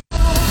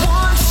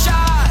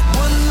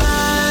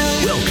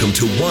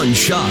to One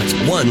Shot,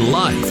 One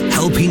Life,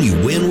 helping you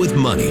win with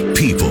money,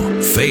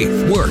 people,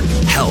 faith, work,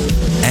 health,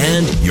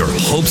 and your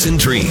hopes and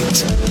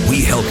dreams.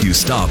 We help you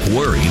stop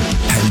worrying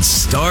and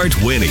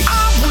start winning.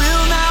 I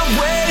will not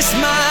waste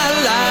my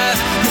life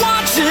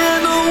watching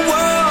the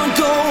world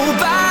go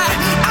by.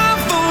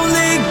 I've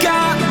only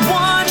got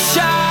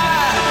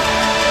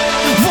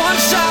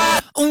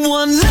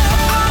one life.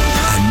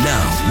 And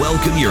now,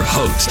 welcome your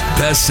host,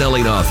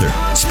 best-selling author,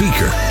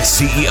 speaker,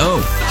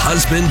 CEO,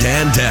 husband,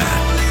 and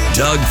dad,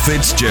 Doug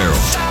Fitzgerald,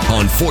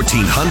 on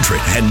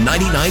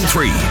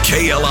 1499.3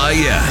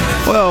 KLIN.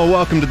 Well,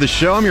 welcome to the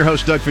show. I'm your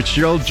host, Doug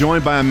Fitzgerald,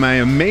 joined by my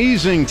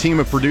amazing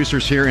team of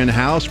producers here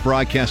in-house,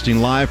 broadcasting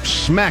live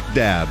smack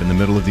dab in the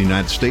middle of the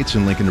United States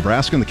in Lincoln,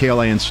 Nebraska, in the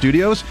KLIN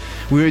studios.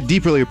 We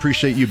deeply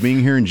appreciate you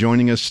being here and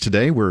joining us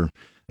today. We're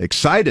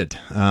excited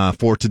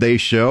for today's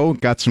show.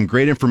 Got some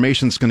great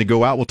information that's going to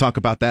go out. We'll talk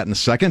about that in a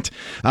second.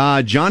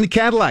 Johnny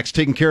Cadillac's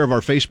taking care of our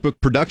Facebook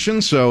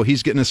production, so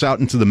he's getting us out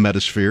into the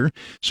metasphere.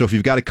 So if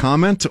you've got a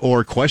comment or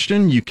a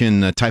question, you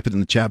can type it in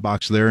the chat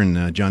box there,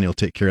 and Johnny will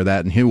take care of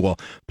that, and he will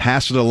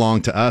pass it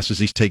along to us as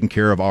he's taking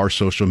care of our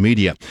social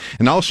media.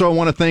 And also, I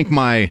want to thank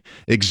my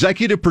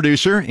executive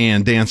producer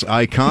and dance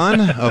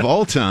icon of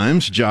all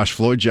times, Josh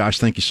Floyd. Josh,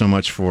 thank you so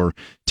much for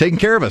taking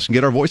care of us and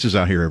get our voices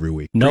out here every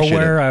week.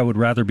 Nowhere I would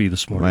rather be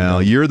this morning.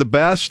 Well, you're the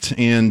best,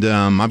 and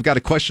I've got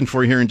a question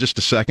for you here in just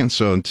a second,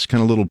 so it's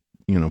kind of a little,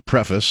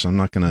 preface. I'm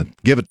not going to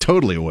give it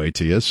totally away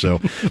to you. So,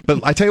 but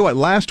I tell you what,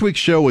 last week's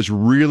show was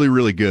really,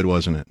 really good,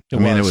 wasn't it? It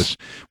was.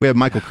 We had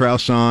Michael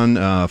Kraus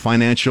on,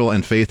 financial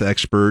and faith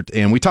expert,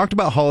 and we talked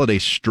about holiday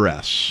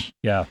stress.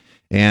 Yeah.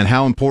 And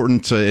how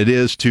important it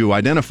is to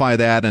identify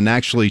that and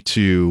actually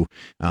to,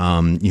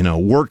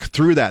 work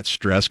through that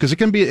stress, because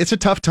it's a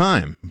tough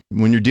time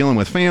when you're dealing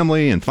with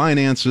family and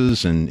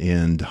finances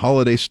and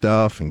holiday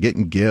stuff and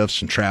getting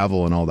gifts and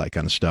travel and all that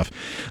kind of stuff.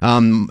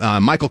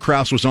 Michael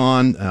Kraus was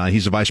on.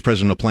 He's the vice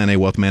president of Plan A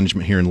Wealth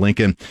Management here in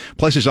Lincoln.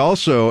 Plus, he's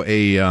also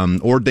a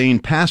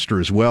ordained pastor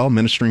as well,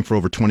 ministering for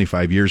over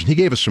 25 years. And he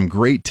gave us some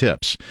great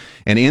tips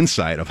and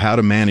insight of how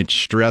to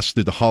manage stress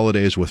through the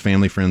holidays with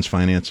family, friends,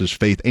 finances,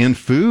 faith, and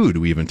food.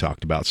 We even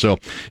talked about. So,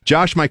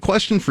 Josh, my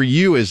question for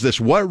you is this: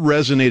 what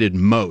resonated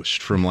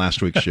most from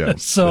last week's show?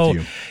 So,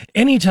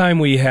 anytime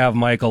we have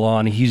Michael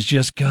on, he's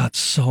just got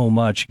so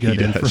much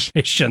good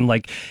information.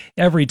 Like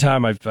every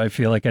time, I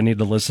feel like I need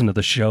to listen to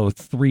the show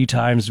 3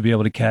 times to be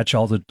able to catch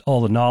all the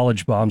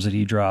knowledge bombs that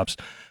he drops.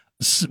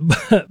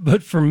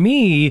 But for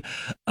me,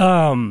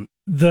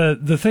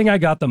 the thing I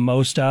got the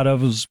most out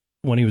of was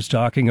when he was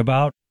talking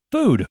about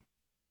food.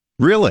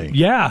 Really?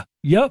 Yeah.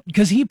 Yep.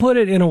 Because he put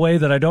it in a way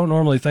that I don't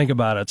normally think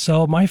about it.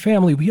 So my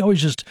family, we always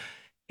just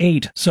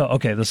ate. So,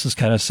 okay, this is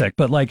kind of sick,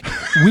 but like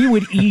we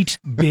would eat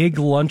big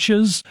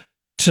lunches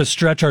to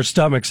stretch our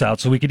stomachs out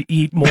so we could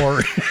eat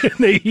more in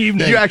the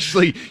evening. You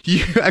actually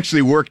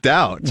worked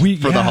out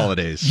for the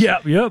holidays.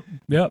 Yep.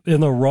 In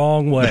the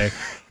wrong way.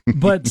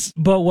 But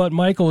what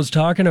Michael was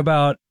talking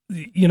about,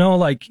 you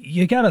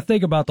got to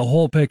think about the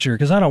whole picture,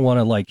 because I don't want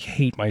to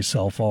hate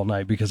myself all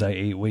night because I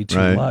ate way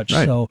too much.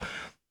 Right. So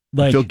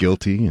I feel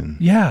guilty.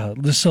 And yeah.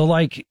 So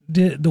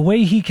the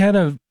way he kind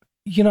of,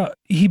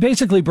 he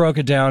basically broke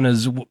it down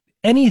as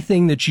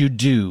anything that you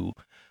do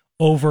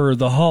over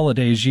the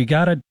holidays, you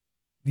gotta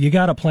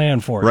plan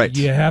for it. Right.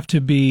 You have to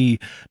be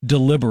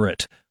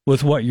deliberate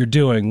with what you're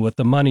doing, with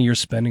the money you're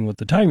spending, with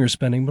the time you're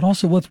spending, but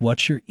also with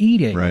what you're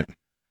eating. Right.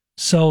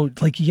 So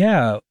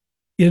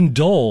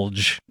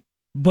indulge,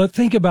 but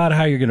think about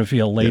how you're going to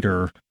feel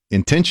later.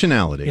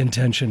 Intentionality.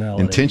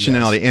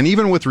 Yes. And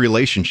even with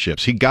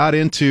relationships, he got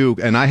into,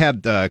 and I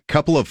had a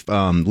couple of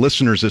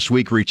listeners this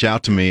week reach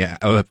out to me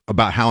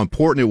about how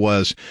important it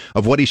was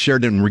of what he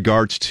shared in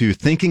regards to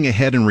thinking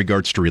ahead in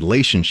regards to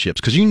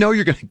relationships, because you're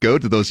going to go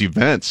to those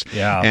events,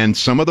 and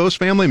some of those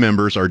family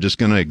members are just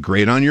going to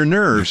grate on your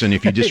nerves, and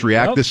if you just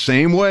react the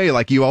same way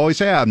like you always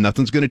have,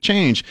 nothing's going to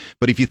change.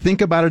 But if you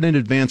think about it in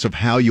advance of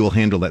how you will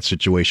handle that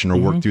situation or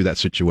work through that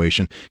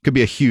situation, it could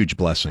be a huge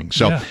blessing.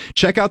 So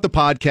check out the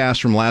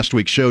podcast from last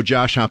week's show.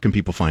 Josh, how can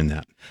people find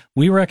that?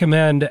 We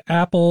recommend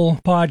Apple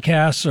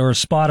Podcasts or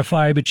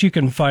Spotify, but you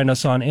can find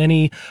us on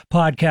any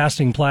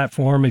podcasting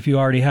platform. If you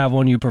already have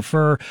one you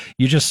prefer,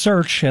 you just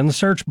search in the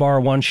search bar,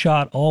 One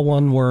Shot, all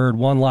one word,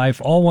 One Life,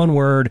 all one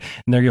word,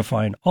 and there you'll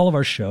find all of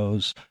our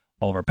shows.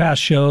 All of our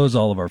past shows,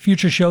 all of our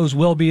future shows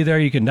will be there.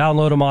 You can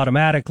download them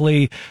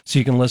automatically so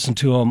you can listen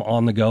to them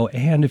on the go.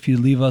 And if you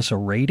leave us a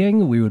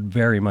rating, we would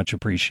very much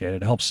appreciate it.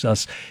 It helps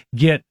us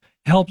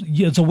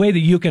it's a way that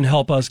you can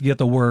help us get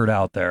the word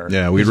out there.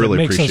 Yeah, we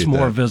really appreciate that. It makes us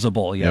more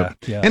visible. Yeah.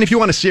 And if you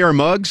want to see our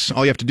mugs,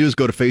 all you have to do is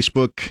go to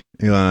Facebook,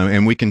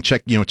 and we can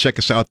check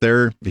us out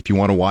there. If you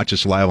want to watch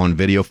us live on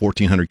video,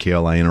 1400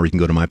 KLIN, or you can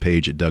go to my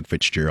page at Doug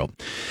Fitzgerald.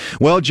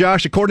 Well,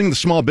 Josh, according to the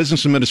Small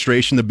Business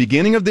Administration, the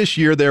beginning of this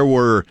year, there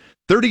were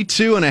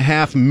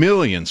 32.5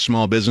 million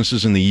small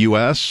businesses in the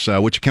U.S.,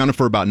 which accounted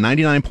for about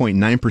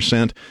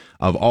 99.9%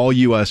 of all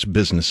U.S.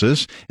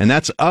 businesses. And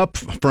that's up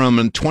from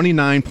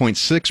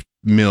 29.6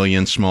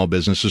 million small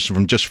businesses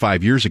from just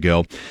 5 years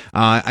ago.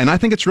 And I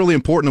think it's really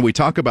important that we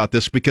talk about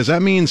this because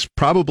that means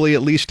probably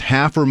at least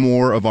half or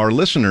more of our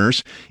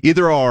listeners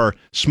either are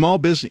small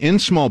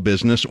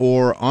business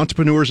or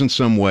entrepreneurs in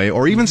some way,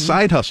 or even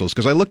side hustles.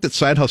 Because I looked at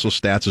side hustle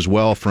stats as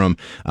well from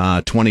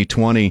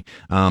 2020.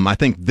 I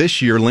think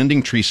this year,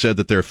 LendingTree said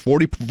that there are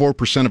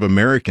 44% of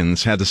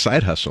Americans had a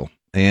side hustle.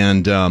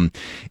 And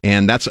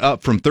that's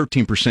up from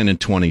 13% in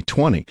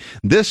 2020.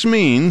 This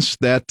means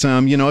that,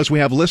 as we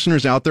have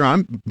listeners out there,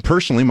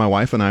 my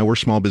wife and I, we're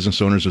small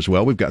business owners as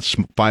well. We've got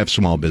 5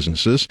 small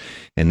businesses,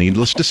 and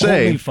needless to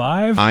say, only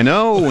 5? I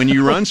know when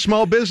you run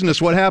small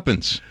business, what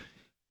happens?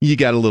 You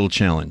got a little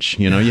challenge.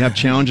 You have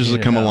challenges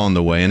that come along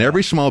the way. And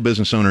every small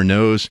business owner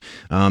knows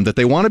that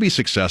they want to be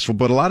successful,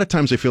 but a lot of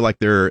times they feel like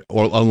they're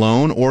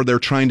alone or they're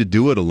trying to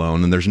do it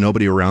alone and there's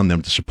nobody around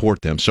them to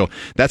support them. So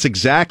that's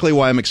exactly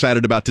why I'm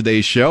excited about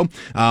today's show.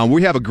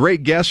 We have a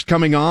great guest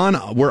coming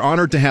on. We're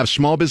honored to have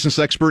small business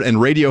expert and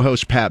radio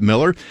host Pat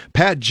Miller.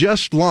 Pat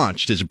just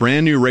launched his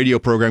brand new radio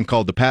program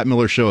called The Pat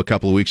Miller Show a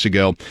couple of weeks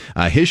ago.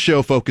 His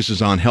show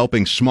focuses on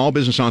helping small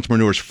business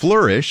entrepreneurs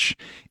flourish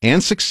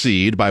and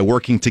succeed by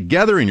working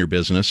together in your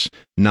business,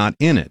 not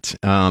in it.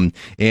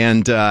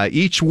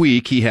 Each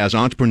week he has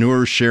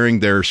entrepreneurs sharing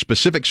their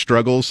specific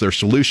struggles, their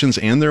solutions,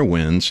 and their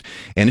wins.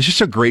 And it's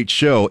just a great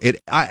show. It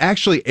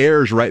actually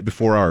airs right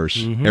before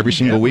ours every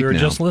single week now. We were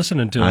just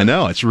listening to it. I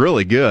know. It's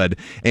really good.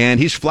 And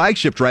he's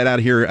flagshipped right out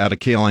here out of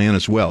KLIN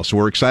as well. So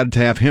we're excited to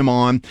have him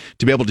on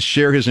to be able to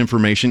share his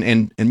information.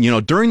 And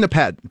during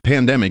the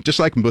pandemic, just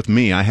like with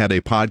me, I had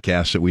a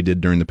podcast that we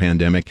did during the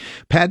pandemic.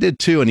 Pat did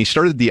too. And he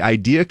started the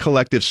Idea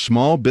Collective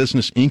Small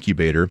Business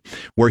Incubator,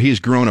 where he's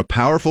grown a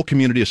powerful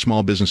community of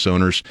small business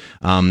owners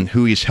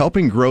who he's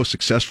helping grow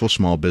successful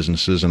small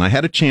businesses. And I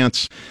had a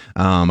chance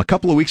a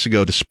couple of weeks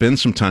ago to spend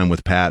some time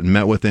with Pat and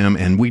met with him,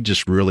 and we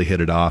just really hit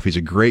it off. He's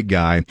a great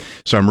guy.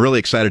 So I'm really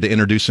excited to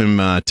introduce him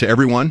to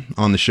everyone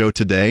on the show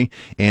today.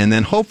 And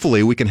then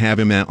hopefully we can have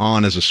him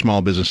on as a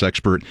small business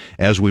expert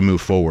as we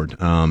move forward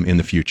in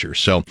the future.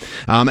 So,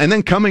 and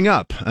then coming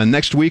up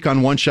next week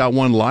on One Shot,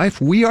 One Life,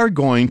 we are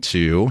going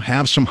to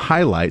have some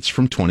highlights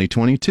from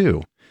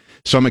 2022.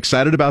 So I'm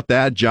excited about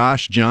that.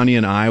 Josh, Johnny,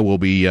 and I will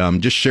be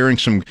just sharing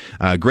some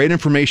great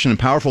information and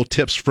powerful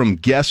tips from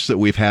guests that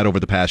we've had over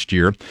the past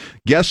year.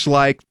 Guests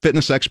like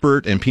fitness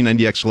expert and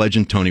P90X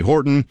legend Tony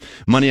Horton,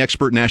 money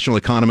expert, national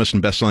economist,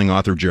 and best-selling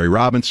author Jerry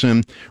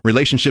Robinson,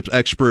 relationships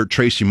expert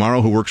Tracy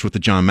Morrow, who works with the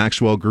John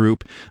Maxwell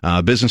Group,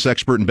 business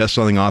expert and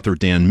best-selling author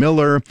Dan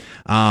Miller,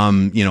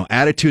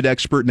 attitude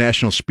expert,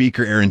 national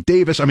speaker Aaron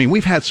Davis. I mean,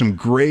 we've had some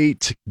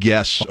great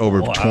guests over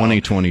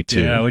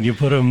 2022. Yeah, when you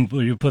put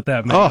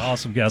that many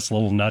awesome guests,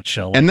 little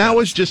nutshell. And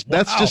that's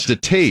just a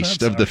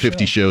taste of the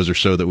 50 shows or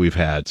so that we've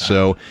had.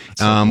 So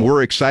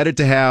we're excited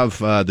to have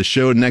the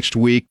show next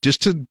week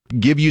just to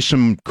give you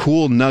some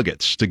cool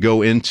nuggets to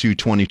go into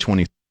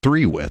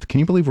 2023 with. Can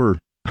you believe we're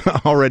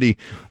already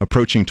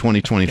approaching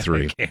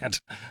 2023?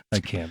 I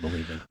can't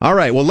believe it. All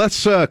right, well,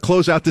 let's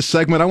close out this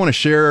segment. I want to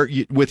share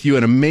with you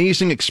an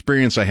amazing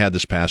experience I had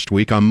this past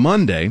week. On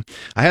Monday,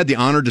 I had the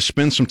honor to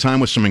spend some time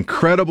with some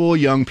incredible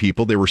young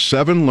people. There were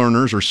 7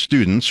 learners or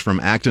students from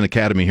Acton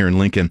Academy here in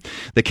Lincoln.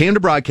 They came to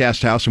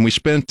Broadcast House, and we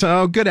spent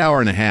a good hour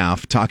and a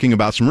half talking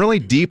about some really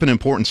deep and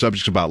important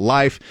subjects about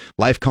life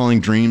calling,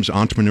 dreams,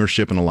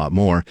 entrepreneurship, and a lot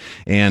more.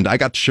 And I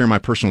got to share my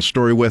personal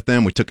story with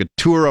them. We took a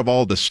tour of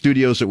all the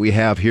studios that we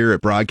have here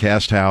at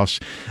Broadcast House,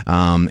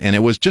 and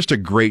it was just a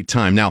great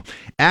time. Now,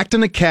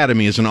 Acton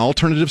Academy is an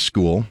alternative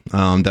school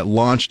that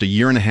launched a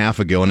year and a half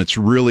ago, and it's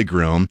really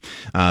grown.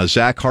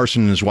 Zach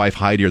Carson and his wife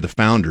Heidi are the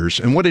founders,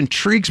 and what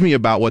intrigues me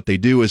about what they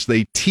do is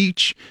they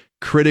teach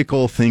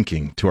critical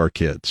thinking to our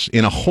kids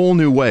in a whole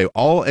new way,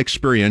 all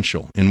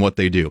experiential in what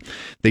they do.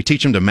 They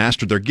teach them to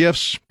master their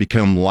gifts,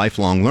 become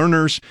lifelong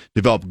learners,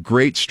 develop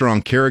great,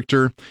 strong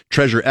character,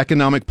 treasure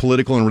economic,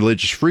 political, and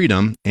religious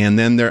freedom, and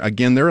then they're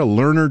a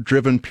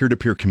learner-driven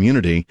peer-to-peer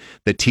community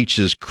that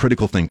teaches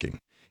critical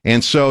thinking.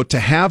 And so to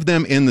have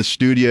them in the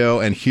studio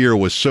and here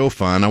was so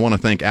fun. I want to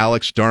thank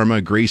Alex,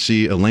 Dharma,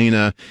 Gracie,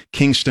 Elena,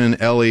 Kingston,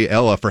 Ellie,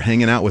 Ella for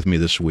hanging out with me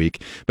this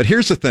week. But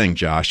here's the thing,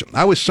 Josh.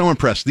 I was so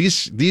impressed.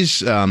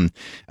 These young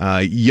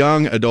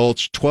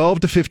adults,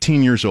 12 to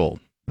 15 years old.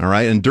 All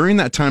right. And during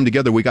that time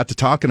together, we got to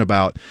talking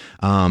about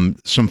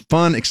some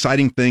fun,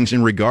 exciting things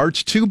in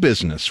regards to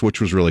business, which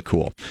was really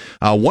cool.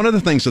 One of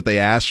the things that they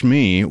asked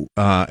me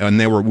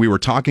we were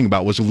talking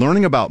about was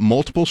learning about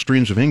multiple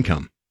streams of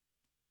income.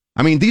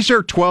 I mean, these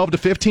are 12 to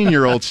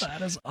 15-year-olds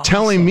awesome.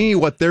 telling me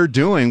what they're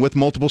doing with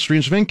multiple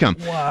streams of income.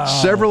 Wow.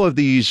 Several of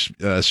these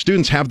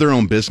students have their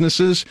own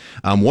businesses.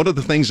 One of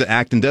the things that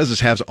Acton does is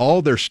has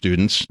all their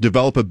students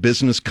develop a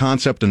business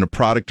concept and a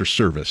product or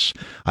service,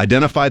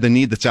 identify the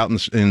need that's out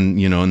in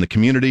the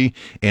community,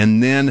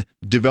 and then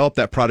develop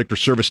that product or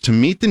service to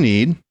meet the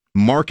need,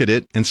 market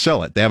it, and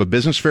sell it. They have a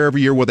business fair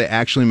every year where they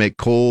actually make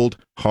cold,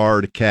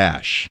 hard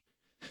cash.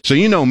 So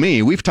you know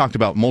me, we've talked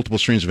about multiple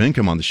streams of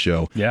income on the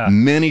show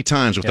many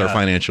times with our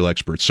financial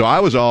experts. So I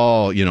was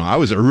I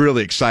was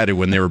really excited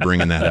when they were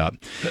bringing that up.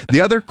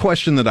 The other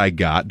question that I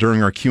got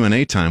during our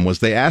Q&A time was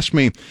they asked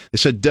me, they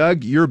said,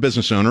 Doug, you're a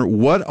business owner.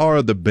 What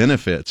are the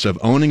benefits of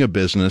owning a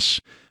business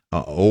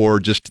or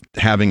just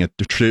having a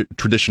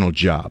traditional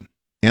job?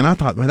 And I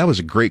thought, man, that was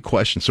a great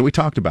question. So we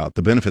talked about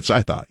the benefits,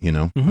 I thought,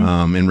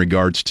 in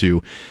regards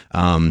to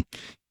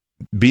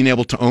being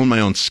able to own my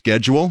own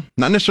schedule,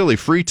 not necessarily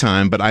free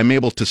time, but I'm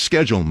able to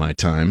schedule my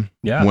time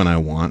when I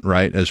want,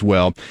 right, as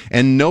well.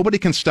 And nobody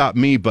can stop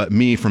me but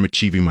me from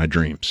achieving my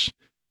dreams.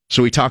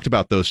 So we talked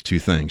about those two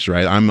things,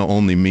 right? I'm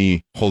only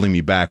me holding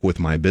me back with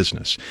my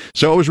business.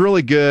 So it was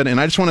really good.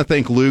 And I just want to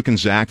thank Luke and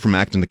Zach from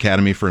Acton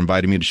Academy for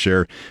inviting me to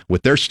share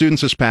with their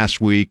students this past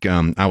week.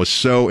 I was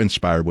so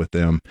inspired with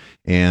them.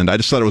 And I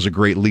just thought it was a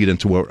great lead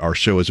into what our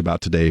show is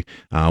about today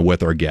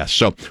with our guests.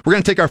 So we're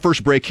going to take our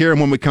first break here. And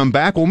when we come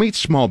back, we'll meet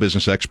small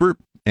business expert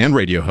and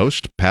radio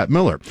host Pat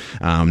Miller.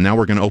 Now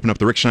we're going to open up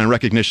the Rick Stein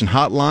Recognition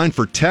Hotline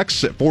for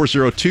texts at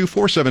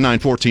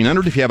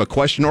 402-479-1400. If you have a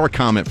question or a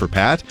comment for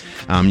Pat,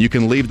 you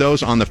can leave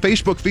those on the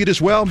Facebook feed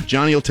as well.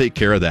 Johnny will take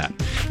care of that.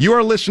 You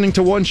are listening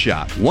to One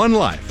Shot, One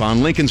Life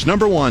on Lincoln's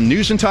 #1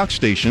 news and talk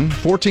station,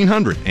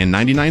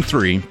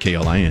 1499.3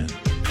 KLIN.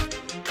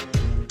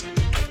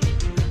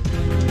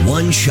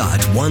 One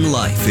Shot, One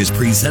Life is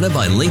presented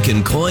by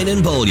Lincoln Coin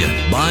and Bullion,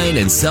 buying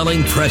and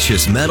selling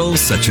precious metals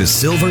such as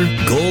silver,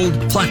 gold,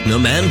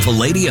 platinum, and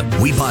palladium.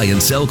 We buy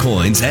and sell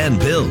coins and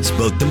bills,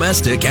 both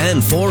domestic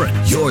and foreign.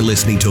 You're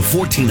listening to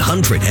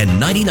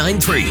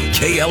 1499.3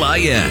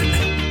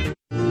 KLIN.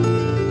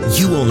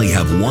 You only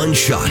have one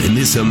shot in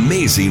this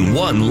amazing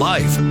one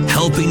life,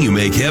 helping you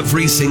make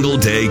every single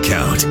day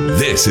count.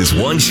 This is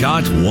One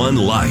Shot, One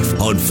Life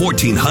on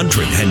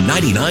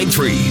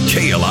 1499.3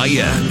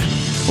 KLIN.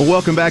 Well,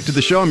 welcome back to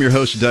the show. I'm your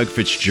host, Doug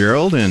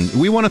Fitzgerald, and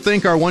we want to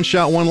thank our One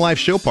Shot, One Life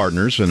show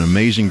partners, an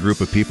amazing group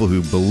of people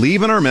who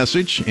believe in our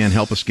message and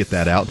help us get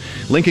that out.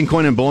 Lincoln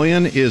Coin and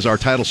Bullion is our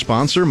title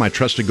sponsor, my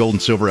trusted gold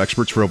and silver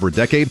experts for over a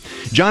decade.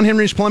 John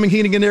Henry's Plumbing,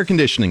 Heating, and Air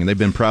Conditioning. They've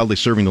been proudly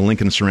serving the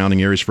Lincoln and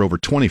surrounding areas for over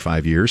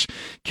 25 years.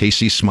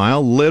 KC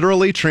Smile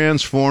literally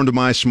transformed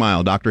my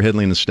smile. Dr.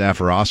 Headley and the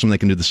staff are awesome. They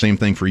can do the same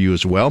thing for you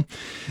as well.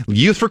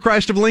 Youth for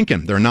Christ of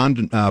Lincoln. They're a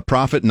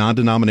non-profit,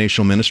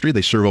 non-denominational ministry.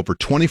 They serve over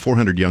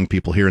 2,400 young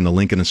people here in the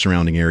Lincoln and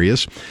surrounding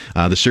areas.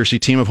 The Searcy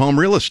team of home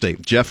real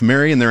estate, Jeff,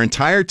 Mary, and their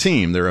entire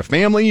team. They're a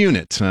family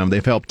unit.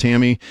 They've helped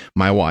Tammy,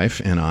 my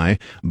wife, and I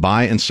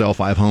buy and sell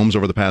 5 homes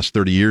over the past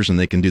 30 years, and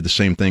they can do the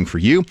same thing for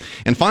you.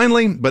 And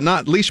finally,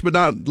 last but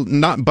not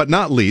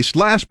least,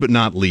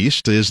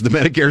 is the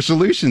Medicare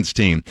Solutions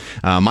team.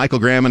 Michael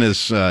Graham and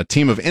his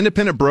team of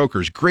independent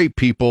brokers, great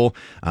people.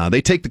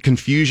 They take the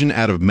confusion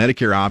out of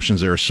Medicare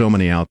options. There are so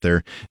many out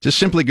there. Just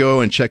simply go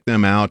and check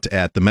them out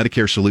at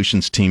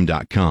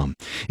theMedicareSolutionsTeam.com.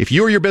 If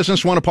you or your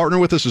business want to partner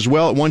with us as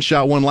well at One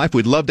Shot, One Life,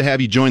 we'd love to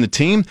have you join the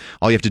team.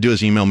 All you have to do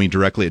is email me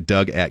directly at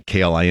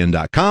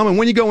doug@klin.com. And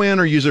when you go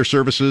in or use their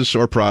services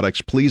or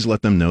products, please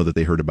let them know that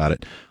they heard about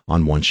it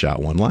on One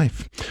Shot, One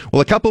Life.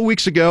 Well, a couple of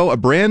weeks ago, a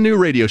brand new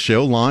radio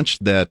show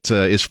launched that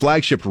is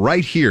flagshipped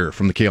right here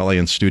from the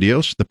KLIN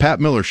studios, The Pat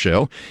Miller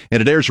Show,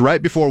 and it airs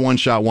right before One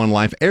Shot, One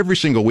Life every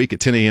single week at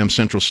 10 a.m.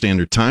 Central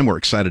Standard Time. We're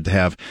excited to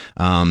have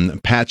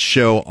Pat's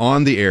show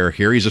on the air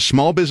here. He's a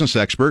small business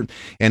expert,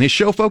 and his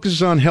show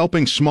focuses on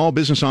helping small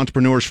business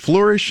entrepreneurs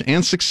flourish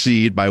and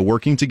succeed by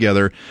working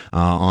together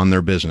on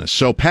their business.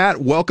 So,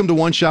 Pat, welcome to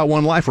One Shot,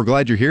 One Life. We're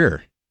glad you're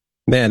here.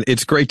 Man,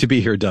 it's great to be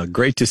here, Doug.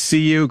 Great to see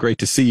you. Great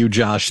to see you,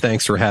 Josh.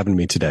 Thanks for having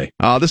me today.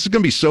 This is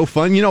going to be so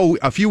fun. You know,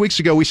 a few weeks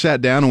ago, we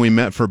sat down and we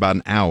met for about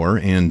an hour,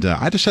 and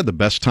I just had the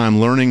best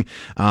time learning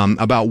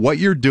about what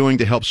you're doing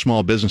to help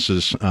small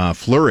businesses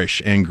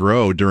flourish and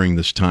grow during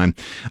this time.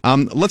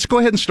 Let's go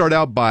ahead and start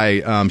out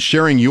by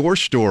sharing your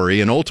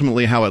story and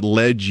ultimately how it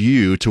led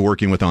you to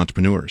working with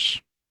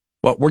entrepreneurs.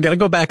 Well, we're going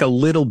to go back a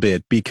little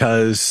bit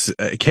because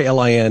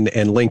KLIN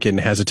and Lincoln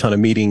has a ton of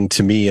meaning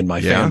to me and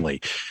my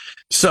family.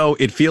 So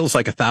it feels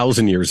like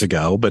 1,000 years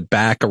ago, but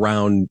back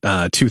around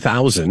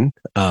 2000,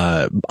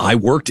 I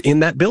worked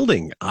in that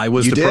building. I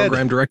was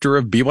program director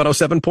of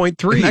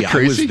B107.3.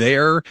 I was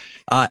there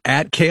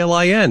at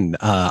KLIN.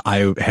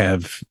 I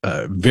have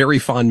very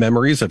fond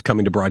memories of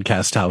coming to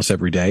Broadcast House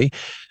every day.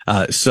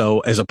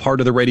 So as a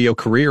part of the radio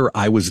career,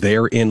 I was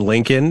there in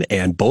Lincoln,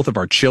 and both of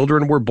our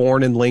children were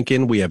born in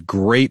Lincoln. We have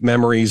great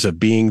memories of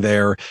being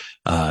there.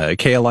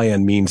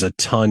 KLIN means a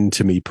ton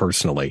to me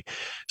personally.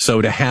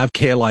 So to have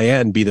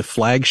KLIN be the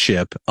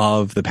flagship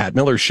of the Pat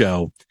Miller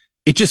Show,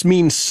 it just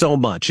means so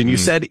much. And you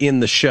said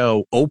in the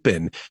show,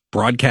 open,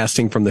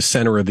 broadcasting from the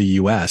center of the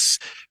U.S.,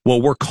 well,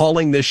 we're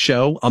calling this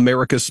show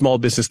America's Small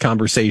Business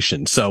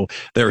Conversation. So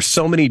there are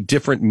so many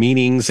different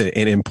meanings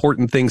and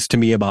important things to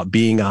me about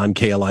being on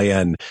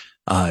KLIN.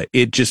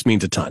 It just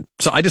means a ton.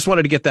 So I just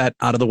wanted to get that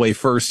out of the way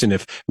first. And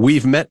if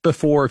we've met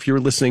before, if you're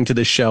listening to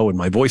this show and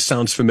my voice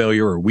sounds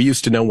familiar or we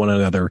used to know one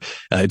another,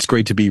 it's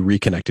great to be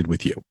reconnected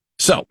with you.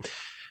 So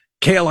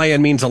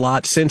KLIN means a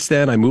lot. Since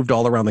then, I moved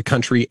all around the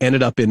country,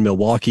 ended up in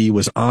Milwaukee,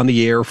 was on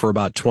the air for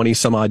about 20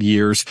 some odd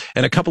years.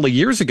 And a couple of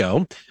years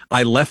ago,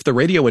 I left the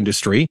radio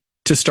industry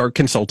to start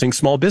consulting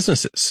small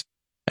businesses.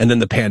 And then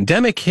the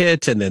pandemic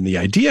hit, and then the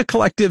Idea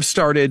Collective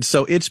started.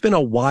 So it's been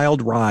a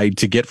wild ride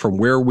to get from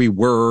where we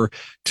were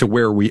to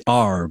where we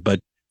are.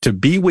 But to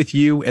be with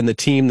you and the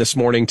team this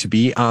morning, to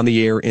be on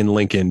the air in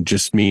Lincoln,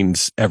 just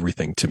means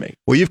everything to me.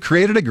 Well, you've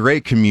created a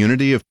great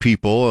community of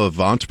people, of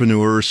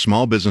entrepreneurs,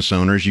 small business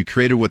owners. You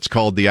created what's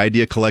called the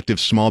Idea Collective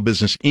Small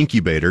Business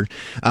Incubator.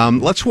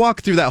 Let's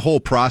walk through that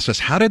whole process.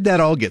 How did that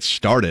all get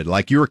started?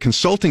 Like, you were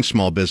consulting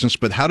small business,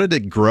 but how did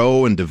it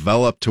grow and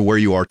develop to where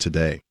you are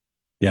today?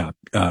 Yeah.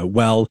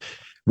 Well,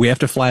 we have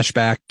to flash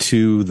back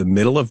to the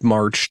middle of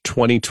March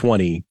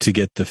 2020 to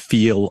get the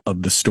feel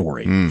of the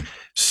story.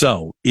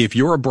 So if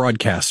you're a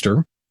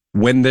broadcaster,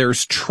 when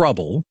there's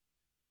trouble,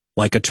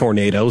 like a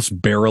tornado's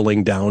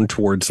barreling down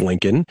towards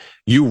Lincoln,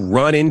 you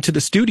run into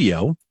the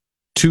studio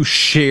to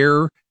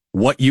share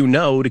what you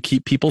know to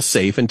keep people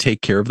safe and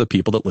take care of the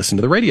people that listen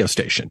to the radio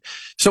station.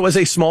 So as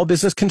a small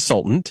business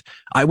consultant,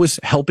 I was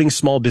helping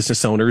small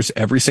business owners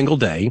every single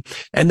day.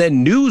 And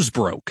then news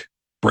broke.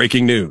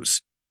 Breaking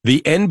news.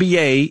 The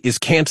NBA is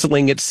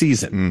canceling its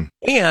season,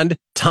 and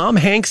Tom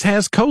Hanks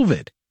has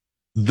COVID.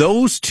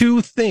 Those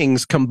two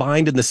things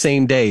combined in the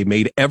same day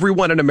made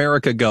everyone in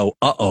America go,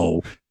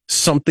 uh-oh,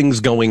 something's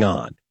going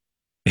on.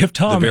 If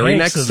Tom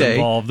Hanks is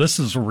involved, this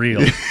is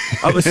real.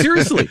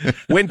 Seriously,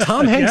 when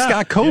Tom Hanks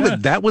got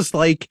COVID, that was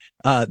like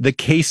the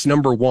case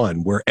number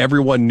one, where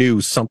everyone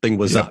knew something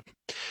was up.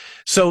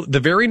 So the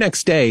very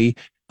next day,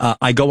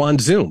 I go on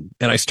Zoom,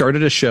 and I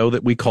started a show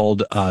that we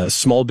called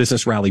Small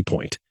Business Rally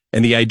Point.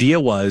 And the idea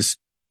was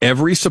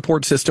every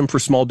support system for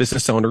small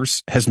business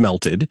owners has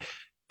melted.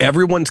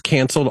 Everyone's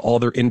canceled all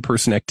their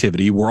in-person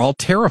activity. We're all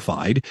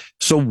terrified.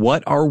 So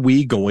what are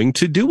we going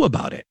to do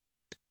about it?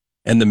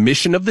 And the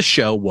mission of the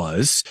show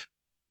was,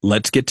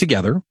 let's get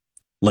together.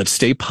 Let's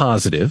stay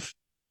positive.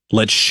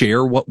 Let's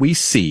share what we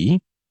see.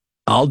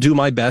 I'll do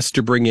my best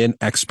to bring in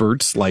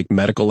experts like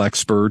medical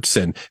experts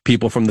and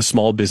people from the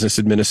Small Business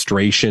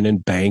Administration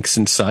and banks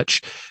and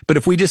such. But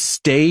if we just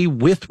stay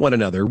with one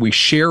another, we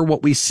share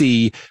what we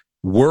see,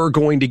 we're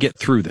going to get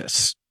through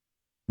this.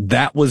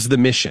 That was the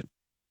mission.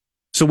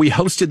 So we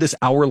hosted this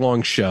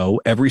hour-long show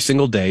every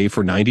single day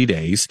for 90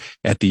 days.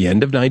 At the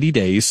end of 90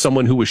 days,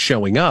 someone who was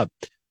showing up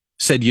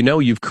said, you know,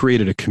 you've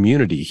created a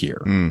community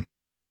here.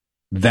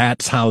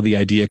 That's how the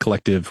Idea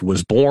Collective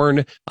was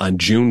born. On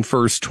June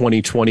 1st,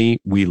 2020,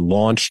 we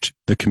launched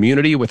the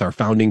community with our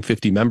founding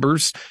 50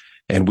 members,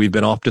 and we've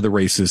been off to the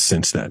races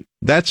since then.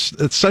 That's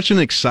such an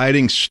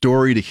exciting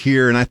story to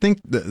hear. And I think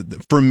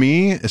for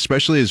me,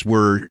 especially as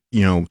we're,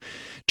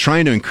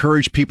 trying to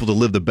encourage people to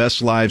live the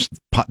best lives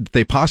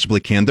they possibly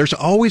can, there's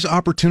always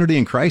opportunity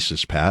in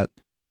crisis, Pat.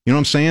 You know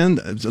what I'm saying?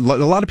 A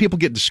lot of people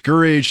get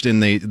discouraged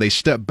and they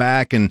step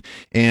back, and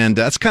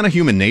that's kind of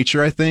human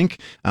nature, I think.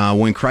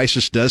 When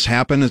crisis does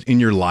happen in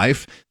your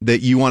life,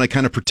 that you want to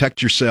kind of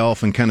protect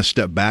yourself and kind of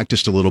step back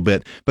just a little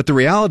bit. But the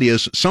reality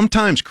is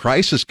sometimes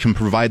crisis can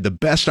provide the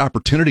best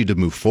opportunity to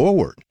move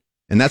forward.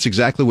 And that's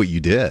exactly what you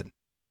did.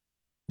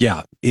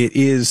 Yeah, it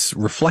is.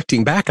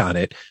 Reflecting back on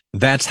it,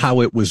 that's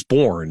how it was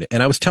born.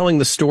 And I was telling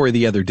the story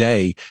the other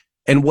day,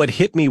 and what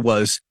hit me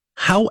was,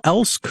 how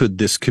else could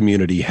this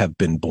community have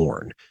been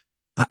born?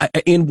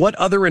 In what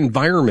other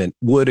environment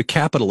would a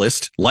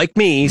capitalist like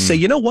me say,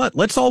 you know what,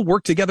 let's all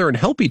work together and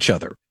help each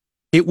other?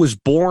 It was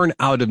born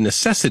out of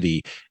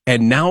necessity.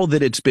 And now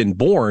that it's been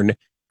born,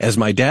 as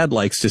my dad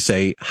likes to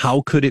say,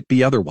 how could it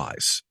be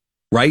otherwise?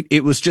 Right?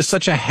 It was just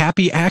such a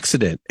happy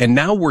accident. And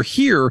now we're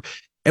here,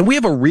 and we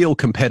have a real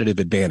competitive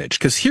advantage,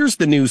 because here's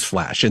the news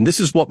flash. And this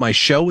is what my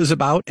show is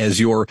about as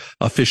your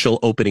official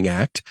opening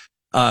act.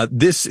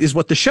 This is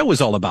what the show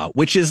is all about,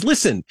 which is,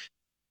 listen,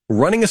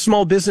 running a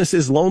small business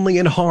is lonely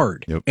and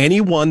hard. Yep.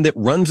 Anyone that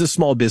runs a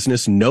small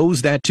business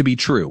knows that to be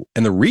true.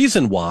 And the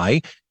reason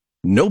why,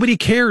 nobody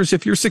cares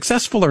if you're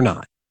successful or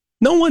not.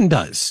 No one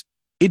does.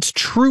 It's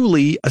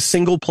truly a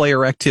single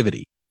player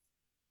activity.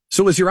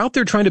 So as you're out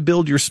there trying to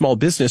build your small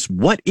business,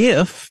 what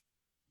if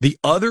the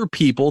other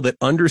people that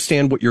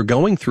understand what you're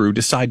going through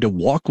decide to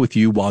walk with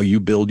you while you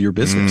build your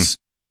business?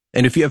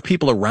 And if you have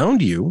people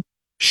around you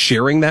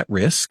sharing that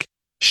risk,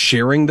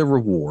 sharing the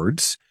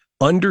rewards,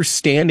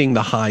 understanding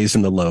the highs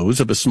and the lows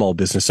of a small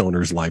business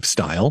owner's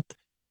lifestyle,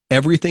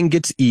 everything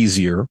gets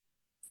easier,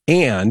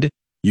 and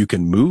you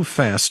can move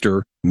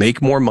faster,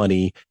 make more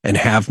money, and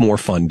have more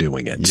fun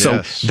doing it.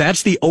 Yes. So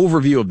that's the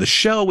overview of the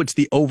show. It's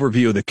the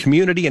overview of the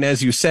community. And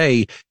as you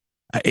say,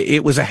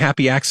 it was a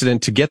happy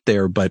accident to get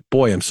there, but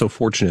boy, I'm so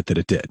fortunate that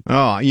it did.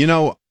 Oh,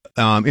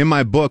 in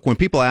my book, when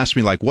people ask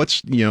me, like,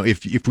 what's,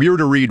 if we were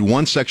to read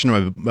one section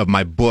of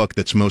my book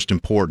that's most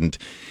important,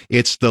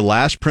 it's the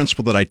last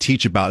principle that I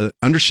teach about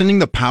understanding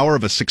the power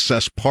of a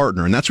success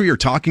partner. And that's what you're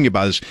talking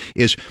about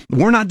is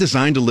we're not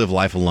designed to live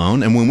life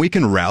alone. And when we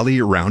can rally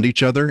around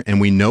each other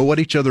and we know what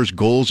each other's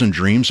goals and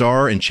dreams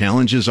are and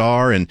challenges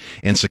are and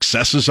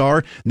successes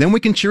are, then we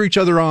can cheer each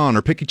other on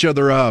or pick each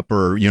other up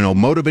or,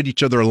 motivate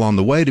each other along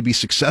the way to be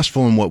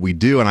successful in what we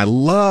do. And I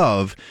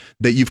love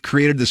that you've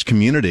created this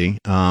community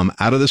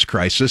out of this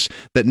crisis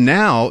that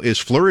now is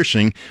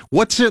flourishing.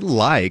 What's it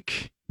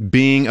like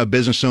being a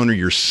business owner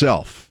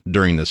yourself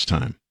during this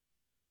time?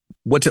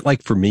 What's it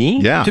like for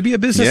me to be a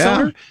business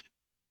owner?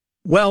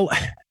 Well,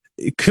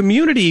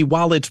 community,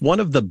 while it's one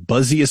of the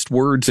buzziest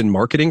words in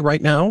marketing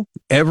right now,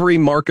 every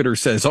marketer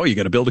says, oh, you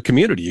got to build a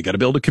community. You got to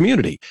build a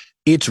community.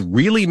 It's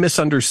really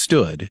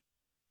misunderstood.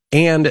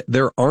 And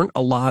there aren't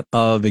a lot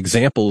of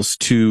examples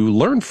to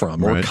learn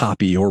from or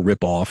copy or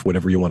rip off,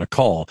 whatever you want to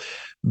call.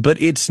 But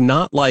it's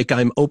not like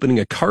I'm opening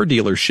a car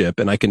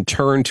dealership and I can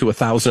turn to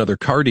 1,000 other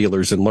car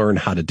dealers and learn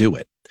how to do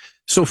it.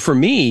 So for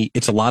me,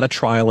 it's a lot of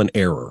trial and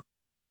error.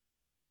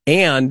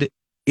 And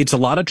it's a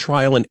lot of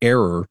trial and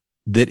error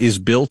that is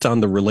built on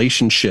the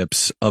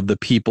relationships of the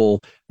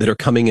people that are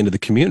coming into the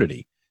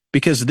community.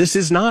 Because this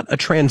is not a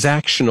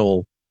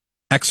transactional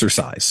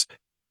exercise.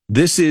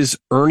 This is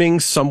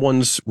earning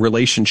someone's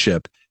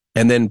relationship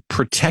and then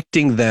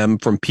protecting them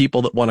from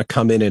people that want to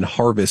come in and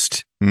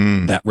harvest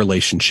that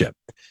relationship.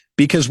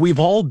 Because we've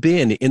all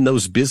been in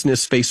those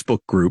business Facebook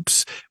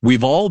groups.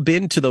 We've all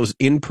been to those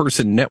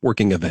in-person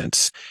networking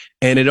events.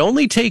 And it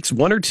only takes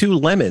 1 or 2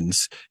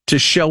 lemons to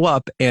show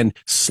up and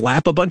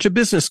slap a bunch of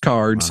business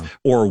cards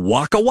or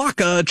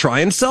waka, try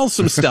and sell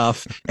some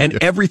stuff,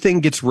 and everything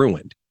gets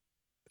ruined.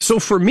 So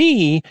for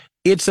me,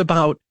 it's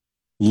about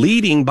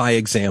leading by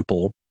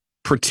example,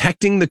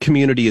 protecting the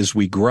community as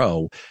we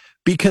grow,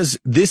 because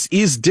this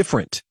is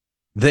different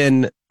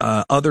than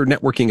other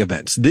networking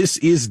events. This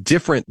is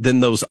different than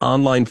those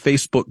online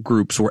Facebook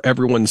groups where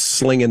everyone's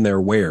slinging their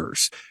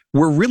wares.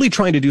 We're really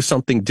trying to do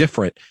something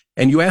different.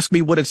 And you ask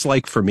me what it's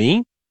like for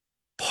me.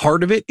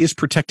 Part of it is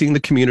protecting the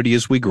community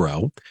as we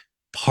grow.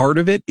 Part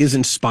of it is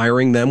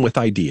inspiring them with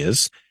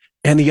ideas.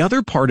 And the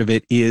other part of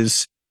it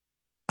is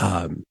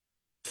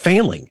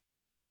failing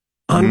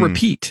on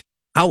repeat,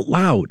 out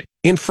loud,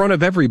 in front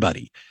of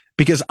everybody.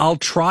 Because I'll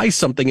try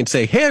something and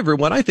say, hey,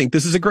 everyone, I think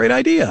this is a great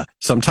idea.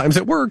 Sometimes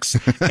it works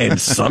and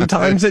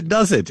sometimes it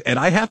doesn't. And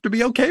I have to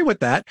be okay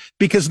with that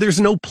because there's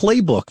no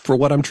playbook for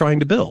what I'm trying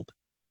to build.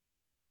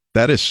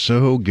 That is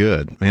so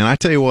good, man. I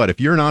tell you what,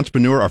 if you're an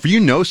entrepreneur or if you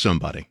know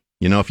somebody,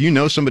 if you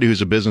know somebody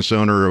who's a business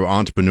owner or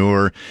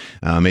entrepreneur,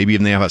 maybe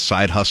even they have a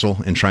side hustle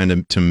and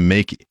trying to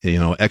make,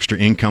 extra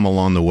income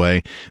along the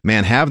way,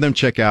 man, have them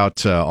check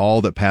out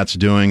all that Pat's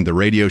doing, the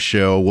radio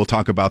show. We'll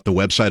talk about the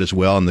website as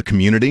well and the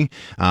community.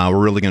 We're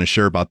really going to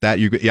share about that.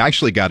 You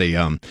actually got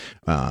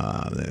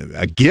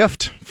a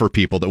gift for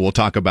people that we'll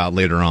talk about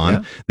later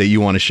on that you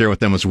want to share with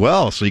them as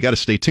well. So you got to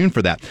stay tuned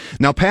for that.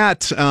 Now,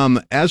 Pat,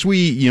 as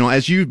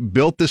you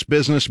built this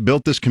business,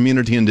 built this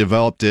community and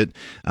developed it,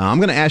 I'm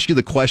going to ask you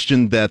the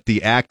question that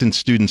the Acton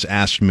students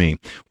asked me.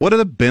 What are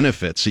the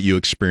benefits that you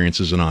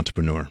experience as an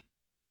entrepreneur?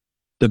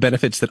 The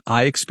benefits that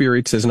I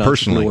experience as an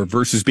entrepreneur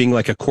versus being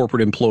like a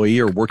corporate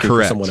employee or working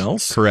for someone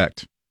else?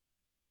 Correct.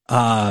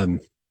 The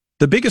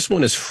biggest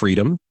one is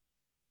freedom.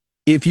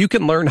 If you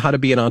can learn how to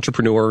be an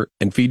entrepreneur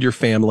and feed your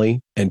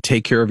family and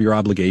take care of your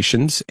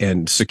obligations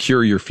and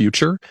secure your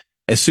future,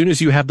 as soon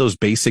as you have those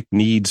basic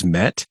needs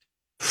met,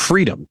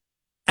 freedom,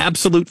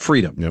 absolute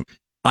freedom. Yep.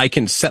 I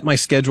can set my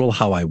schedule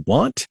how I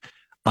want.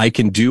 I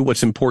can do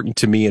what's important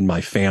to me and my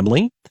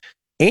family,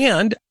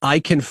 and I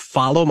can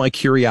follow my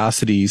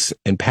curiosities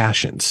and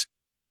passions.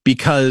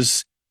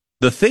 Because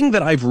the thing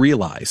that I've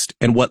realized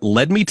and what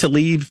led me to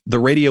leave the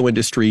radio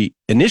industry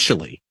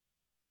initially,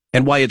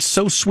 and why it's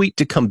so sweet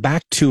to come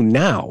back to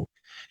now,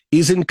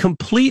 is in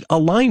complete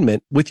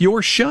alignment with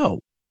your show.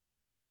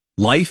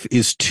 Life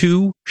is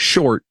too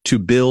short to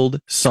build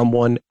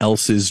someone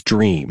else's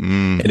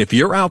dream. And if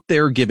you're out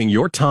there giving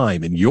your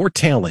time and your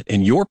talent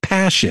and your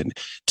passion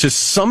to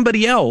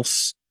somebody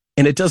else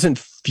and it doesn't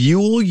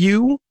fuel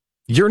you,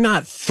 you're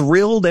not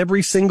thrilled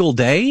every single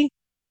day,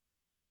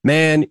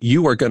 man,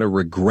 you are going to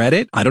regret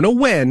it. I don't know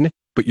when,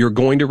 but you're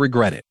going to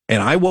regret it.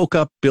 And I woke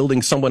up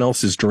building someone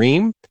else's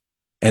dream.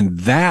 And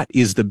that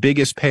is the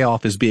biggest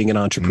payoff as being an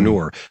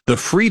entrepreneur. The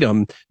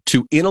freedom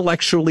to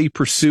intellectually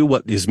pursue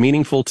what is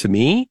meaningful to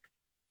me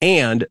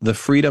and the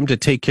freedom to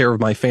take care of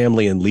my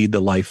family and lead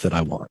the life that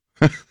I want.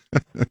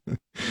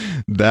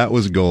 That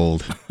was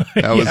gold.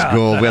 That was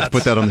gold. We have to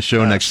put that on the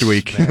show next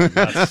week.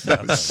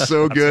 That's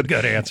so good.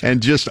 Good answer.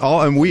 And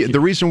the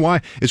reason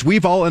why is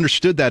we've all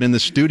understood that in the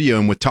studio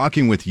and with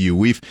talking with you,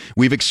 we've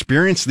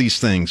experienced these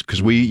things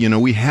because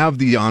we have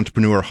the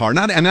entrepreneur heart.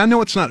 And I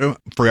know it's not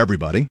for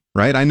everybody,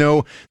 right? I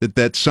know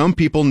that some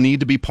people need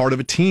to be part of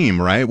a team,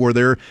 right? Where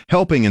they're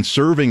helping and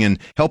serving and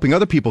helping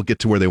other people get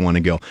to where they want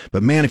to go.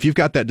 But man, if you've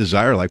got that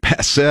desire, like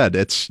Pat said,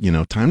 it's,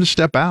 time to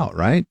step out,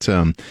 right?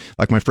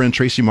 Like my friend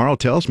Tracy Marlo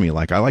tells me,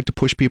 like, I like to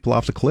push people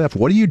off the cliff.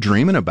 What are you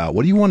dreaming about?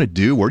 What do you want to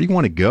do? Where do you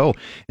want to go?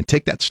 And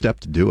take that step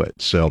to do it.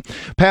 So,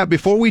 Pat,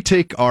 before we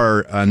take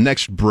our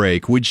next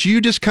break, would you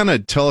just kind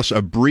of tell us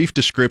a brief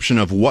description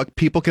of what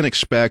people can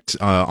expect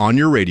on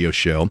your radio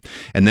show?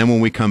 And then when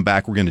we come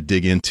back, we're going to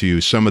dig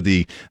into some of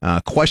the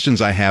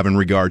questions I have in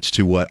regards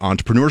to what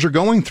entrepreneurs are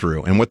going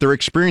through and what they're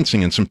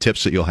experiencing and some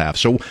tips that you'll have.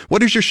 So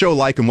what is your show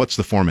like and what's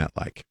the format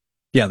like?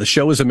 Yeah, the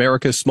show is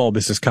America's Small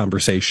Business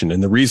Conversation.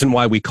 And the reason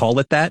why we call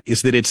it that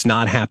is that it's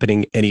not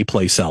happening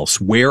anyplace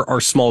else. Where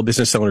are small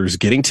business owners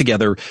getting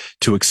together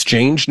to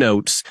exchange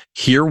notes,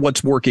 hear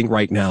what's working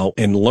right now,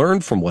 and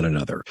learn from one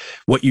another?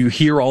 What you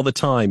hear all the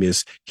time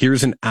is,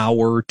 here's an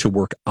hour to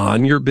work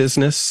on your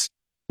business,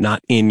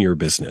 not in your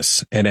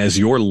business. And as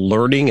you're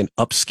learning and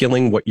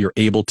upskilling what you're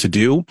able to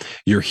do,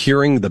 you're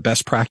hearing the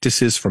best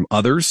practices from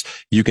others.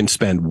 You can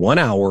spend 1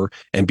 hour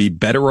and be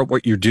better at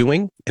what you're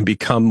doing and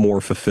become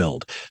more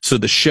fulfilled. So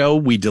the show,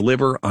 we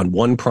deliver on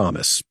one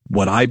promise,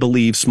 what I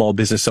believe small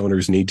business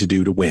owners need to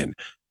do to win.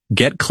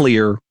 Get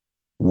clear,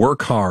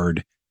 work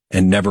hard,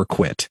 and never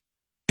quit.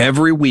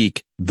 Every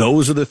week,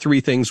 those are the 3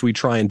 things we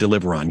try and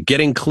deliver on.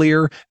 Getting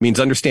clear means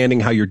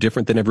understanding how you're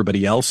different than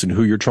everybody else and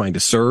who you're trying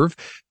to serve.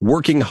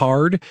 Working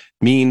hard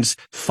means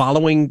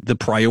following the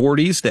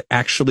priorities that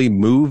actually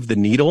move the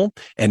needle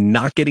and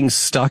not getting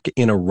stuck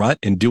in a rut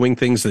and doing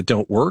things that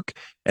don't work.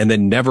 And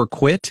then never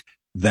quit.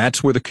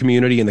 That's where the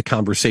community and the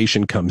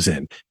conversation comes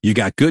in. You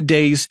got good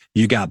days,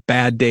 you got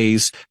bad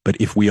days, but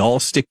if we all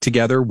stick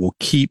together, we'll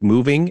keep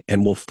moving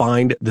and we'll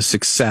find the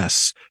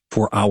success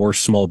for our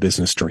small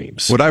business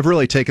dreams. What I've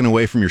really taken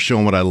away from your show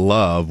and what I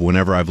love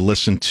whenever I've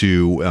listened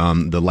to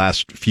the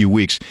last few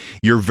weeks,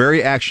 you're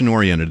very action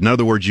oriented. In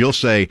other words, you'll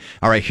say,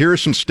 all right, here are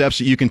some steps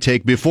that you can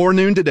take before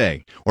noon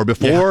today or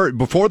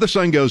before the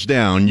sun goes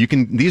down.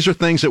 These are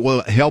things that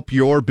will help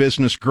your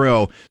business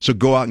grow. So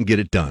go out and get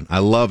it done. I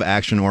love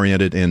action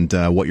oriented and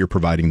what you're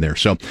providing there.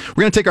 So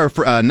we're going to take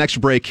our next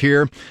break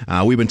here.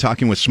 We've been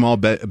talking with small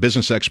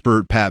business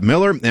expert Pat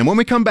Miller. And when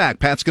we come back,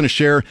 Pat's going to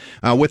share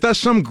with us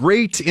some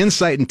great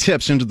insight and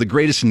tips into the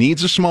greatest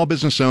needs of small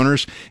business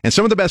owners and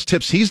some of the best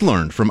tips he's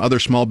learned from other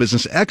small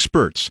business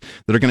experts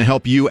that are going to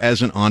help you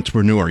as an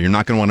entrepreneur. You're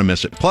not going to want to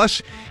miss it.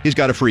 Plus, he's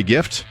got a free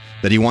gift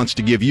that he wants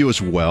to give you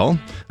as well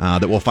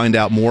that we'll find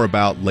out more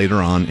about later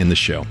on in the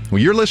show.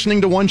 Well, you're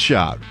listening to One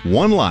Shot,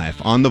 One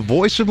Life on the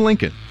Voice of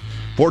Lincoln,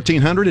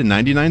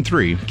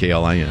 1499.3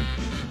 KLIN.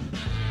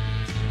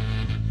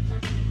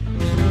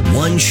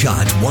 One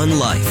Shot, One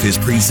Life is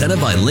presented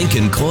by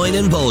Lincoln Coin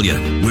and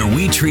Bullion, where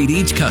we treat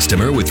each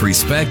customer with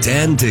respect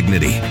and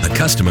dignity. A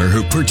customer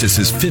who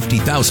purchases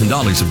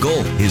 $50,000 of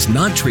gold is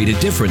not treated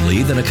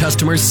differently than a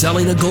customer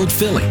selling a gold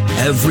filling.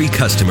 Every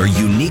customer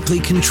uniquely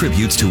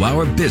contributes to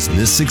our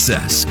business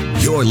success.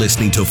 You're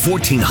listening to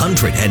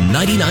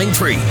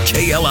 1499.3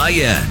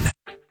 KLIN.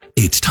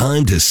 It's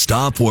time to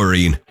stop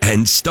worrying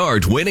and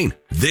start winning.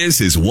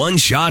 This is One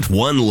Shot,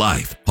 One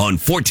Life on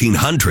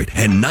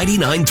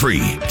 1499.3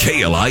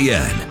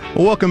 KLIN.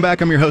 Well, welcome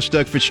back. I'm your host,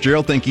 Doug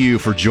Fitzgerald. Thank you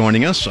for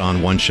joining us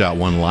on One Shot,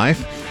 One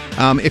Life.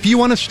 If you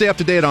want to stay up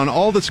to date on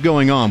all that's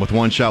going on with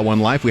One Shot,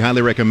 One Life, we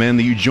highly recommend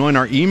that you join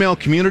our email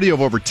community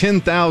of over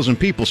 10,000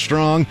 people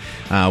strong.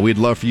 We'd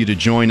love for you to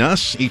join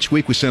us. Each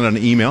week we send out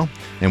an email,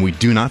 and we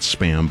do not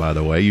spam, by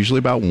the way, usually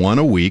about one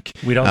a week.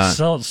 We don't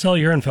sell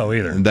your info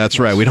either. That's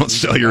right. We don't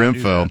sell your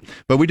info.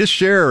 But we just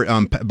share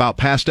about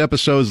past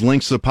episodes,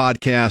 links to the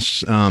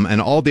podcasts,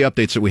 and all the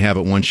updates that we have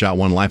at One Shot,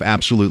 One Life,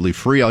 absolutely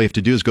free. All you have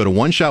to do is go to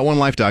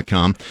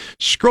oneshotonelife.com,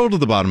 scroll to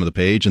the bottom of the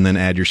page, and then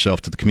add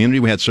yourself to the community.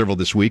 We had several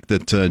this week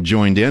that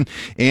joined in.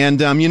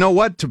 And you know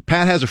what?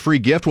 Pat has a free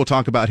gift we'll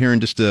talk about here in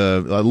just a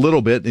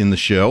little bit in the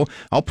show.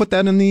 I'll put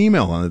that in the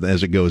email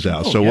as it goes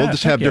out. We'll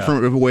just have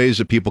different ways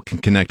that people can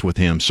connect with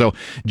him. So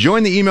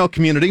join the email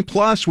community.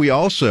 Plus, we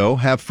also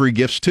have free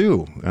gifts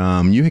too.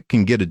 You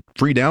can get a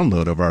free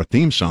download of our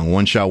theme song,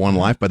 One Shot, One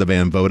Life by the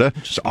Band Voda.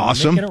 It's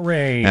awesome. Making it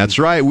rain. That's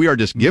right. We are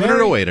just giving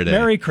it away today.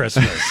 Merry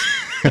Christmas.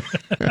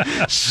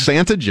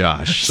 Santa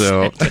Josh.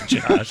 Santa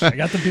Josh. I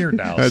got the beard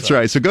now. That's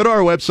right. So go to our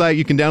website.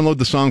 You can download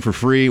the song for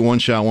free,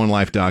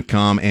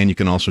 oneshotonelife.com, and you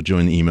can also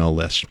join the email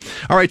list.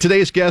 All right.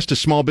 Today's guest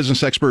is small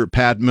business expert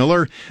Pat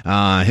Miller.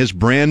 His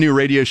brand new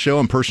radio show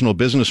and personal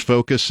business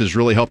focus has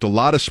really helped a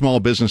lot of small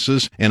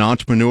businesses and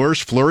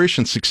entrepreneurs flourish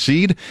and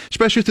succeed,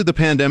 especially through the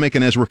pandemic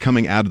and as we're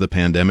coming out of the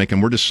pandemic.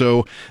 And we're just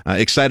so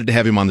excited to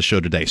have him on the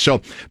show today.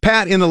 So,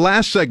 Pat, in the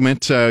last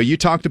segment, you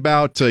talked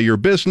about your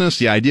business,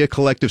 the Idea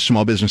Collective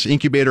Small Business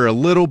Incubator, a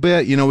little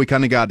bit. You know, we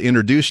kind of got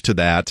introduced to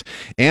that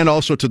and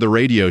also to the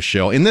radio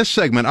show. In this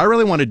segment, I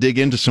really want to dig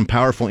into some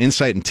powerful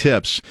insight and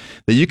tips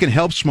that you can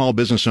help small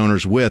business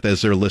owners with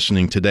as they're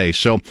listening today.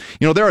 So,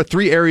 you know, there are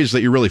 3 areas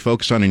that you really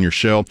focus on in your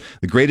show.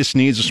 The greatest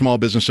needs of small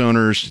business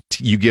owners.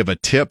 You give a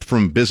tip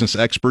from business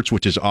experts,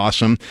 which is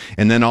awesome.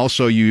 And then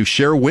also you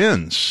share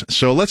wins.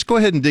 So let's go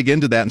ahead and dig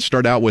into that and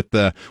start out with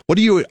what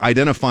are you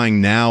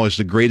identifying now as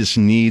the greatest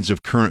needs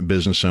of current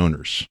business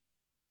owners?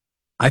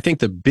 I think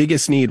the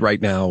biggest need right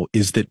now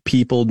is that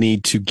people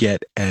need to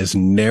get as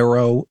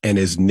narrow and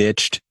as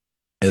niched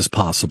as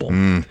possible.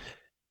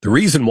 The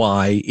reason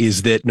why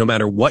is that no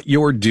matter what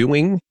you're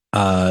doing,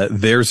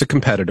 there's a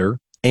competitor.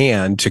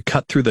 And to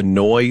cut through the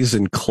noise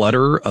and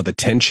clutter of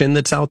attention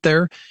that's out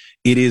there,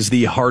 it is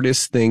the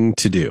hardest thing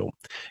to do.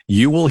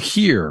 You will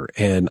hear,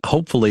 and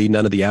hopefully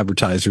none of the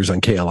advertisers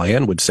on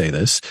KLIN would say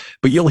this,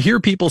 but you'll hear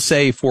people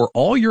say, for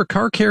all your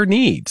car care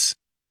needs.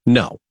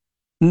 No,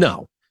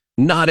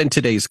 not in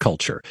today's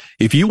culture.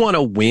 If you want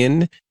to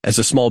win as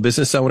a small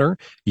business owner,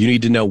 you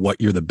need to know what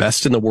you're the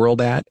best in the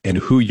world at and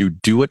who you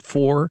do it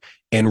for,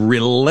 and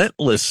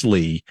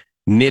relentlessly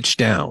niche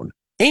down.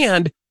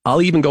 And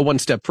I'll even go one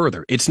step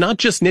further. It's not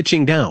just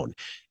niching down.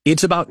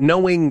 It's about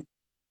knowing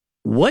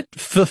what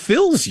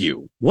fulfills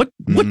you. What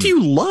do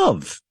you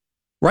love,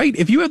 right?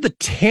 If you have the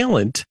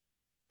talent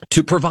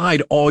to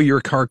provide all your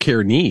car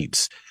care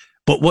needs,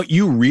 but what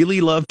you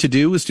really love to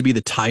do is to be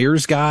the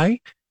tires guy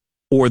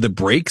or the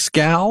brakes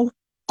gal,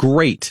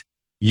 great.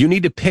 You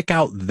need to pick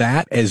out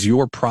that as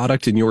your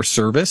product and your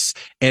service,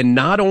 and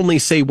not only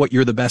say what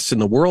you're the best in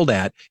the world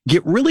at,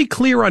 get really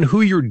clear on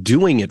who you're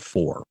doing it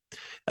for.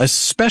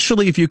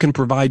 Especially if you can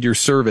provide your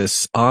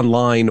service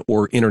online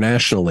or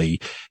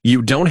internationally,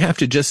 you don't have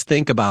to just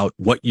think about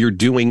what you're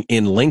doing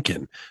in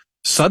Lincoln.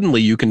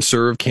 Suddenly you can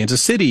serve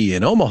Kansas City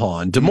and Omaha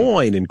and Des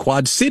Moines and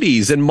Quad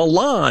Cities and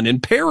Milan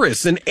and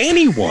Paris and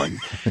anyone.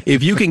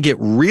 If you can get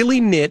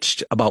really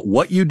niched about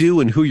what you do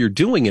and who you're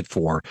doing it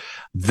for,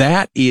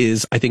 that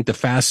is, I think, the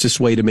fastest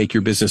way to make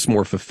your business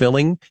more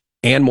fulfilling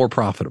and more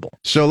profitable.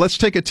 So let's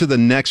take it to the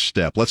next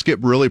step. Let's get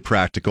really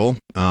practical.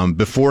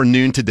 Before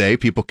noon today,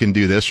 people can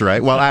do this,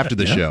 right? Well, after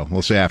the show.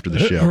 We'll say after the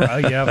show.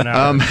 You have an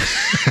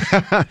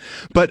hour.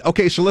 But,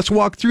 okay, so let's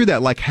walk through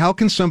that. Like, how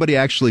can somebody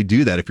actually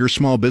do that? If you're a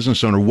small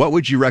business owner, what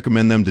would you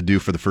recommend them to do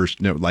for the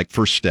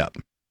first step?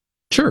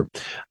 Sure.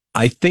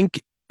 I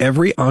think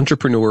every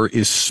entrepreneur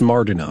is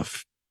smart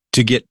enough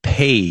to get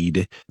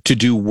paid to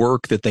do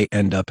work that they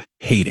end up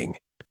hating.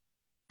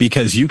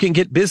 Because you can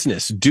get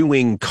business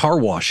doing car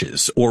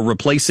washes or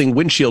replacing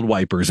windshield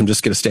wipers. I'm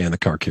just going to stay on the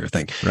car care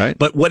thing. Right.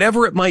 But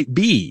whatever it might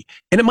be,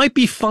 and it might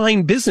be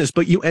fine business,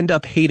 but you end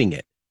up hating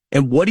it.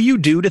 And what do you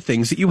do to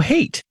things that you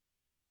hate?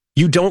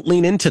 You don't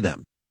lean into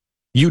them.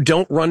 You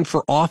don't run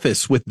for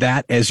office with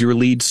that as your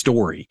lead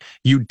story.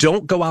 You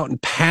don't go out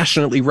and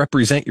passionately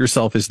represent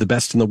yourself as the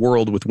best in the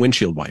world with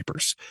windshield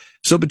wipers.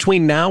 So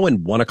between now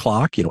and 1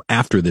 o'clock,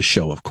 after this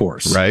show, of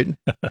course, right,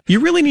 you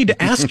really need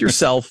to ask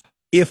yourself,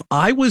 if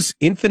I was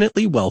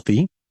infinitely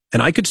wealthy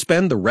and I could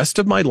spend the rest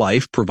of my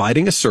life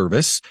providing a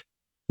service,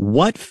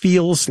 what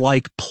feels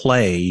like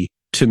play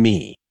to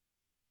me?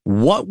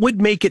 What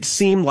would make it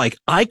seem like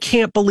I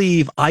can't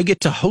believe I get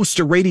to host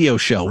a radio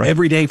show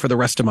every day for the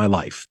rest of my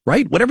life,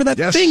 right? Whatever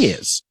that thing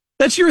is,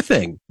 that's your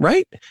thing,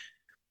 right?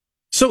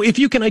 So if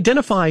you can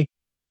identify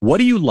what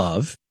do you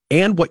love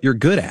and what you're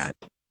good at,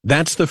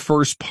 that's the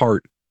first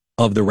part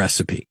of the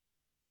recipe.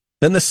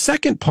 Then the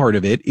second part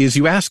of it is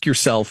you ask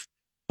yourself,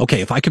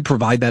 okay, if I could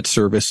provide that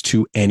service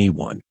to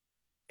anyone,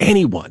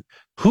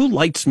 who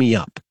lights me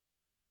up,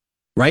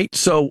 right?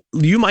 So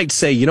you might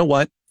say, you know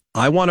what?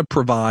 I want to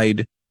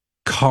provide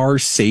car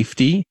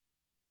safety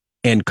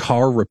and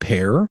car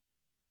repair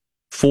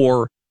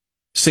for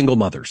single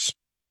mothers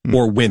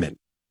or women,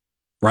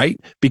 right?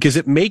 Because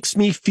it makes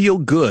me feel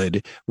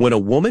good when a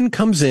woman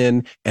comes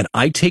in and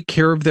I take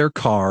care of their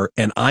car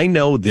and I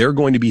know they're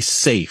going to be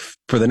safe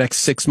for the next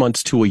 6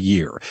 months to a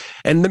year.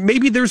 And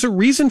maybe there's a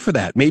reason for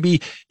that.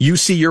 Maybe you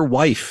see your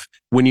wife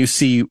when you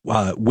see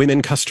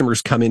women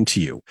customers come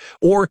into you,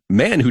 or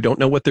men who don't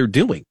know what they're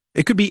doing.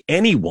 It could be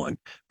anyone,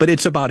 but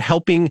it's about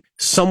helping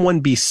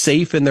someone be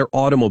safe in their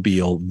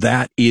automobile.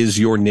 That is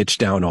your niche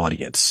down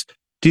audience.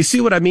 Do you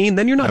see what I mean?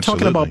 Then you're not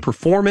talking about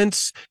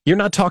performance. You're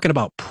not talking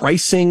about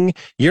pricing.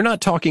 You're not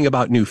talking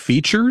about new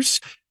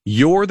features.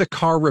 You're the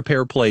car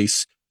repair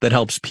place that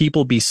helps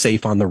people be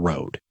safe on the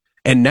road.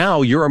 And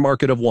now you're a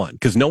market of one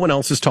because no one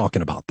else is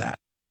talking about that.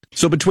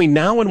 So between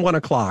now and 1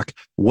 o'clock,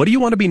 what do you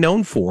want to be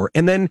known for?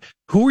 And then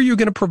who are you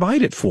going to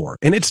provide it for?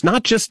 And it's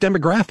not just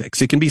demographics.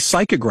 It can be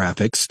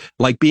psychographics,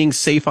 like being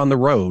safe on the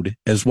road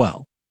as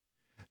well.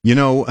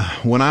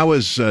 When I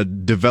was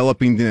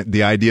developing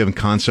the idea and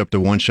concept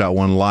of One Shot,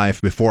 One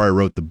Life, before I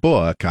wrote the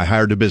book, I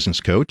hired a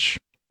business coach.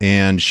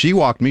 And Joy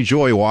walked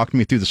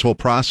me through this whole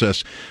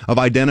process of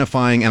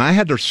identifying, and I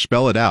had to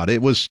spell it out.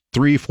 It was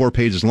 3-4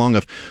 pages long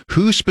of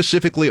who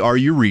specifically are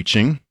you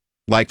reaching,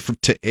 like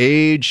to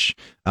age,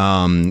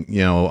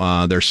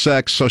 their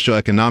sex,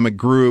 socioeconomic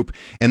group,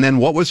 and then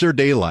what was their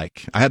day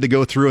like? I had to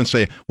go through and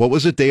say, what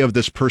was the day of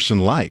this person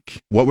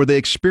like? What were they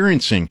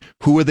experiencing?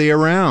 Who were they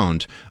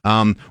around?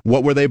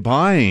 What were they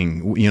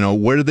buying?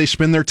 Where did they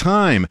spend their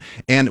time?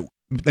 And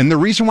the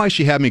reason why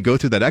she had me go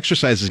through that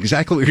exercise is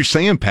exactly what you're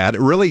saying, Pat.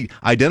 It really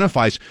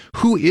identifies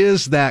who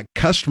is that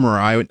customer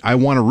I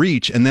want to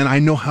reach, and then I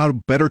know how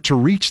better to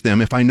reach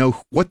them if I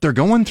know what they're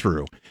going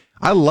through.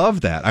 I love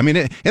that. I mean,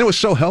 it was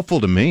so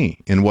helpful to me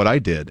in what I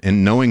did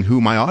and knowing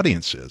who my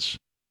audience is.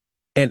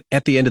 And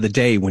at the end of the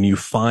day, when you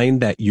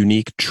find that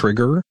unique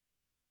trigger,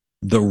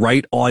 the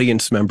right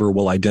audience member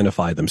will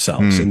identify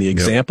themselves. And the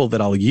example that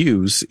I'll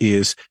use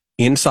is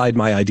inside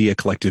my Idea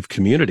Collective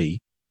community.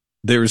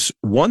 there's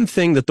one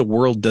thing that the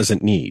world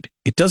doesn't need.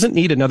 It doesn't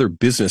need another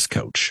business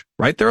coach,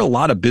 right? There are a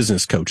lot of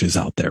business coaches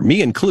out there,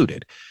 me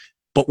included.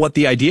 But what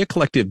the Idea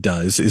Collective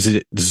does is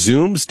it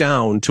zooms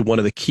down to one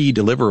of the key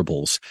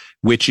deliverables,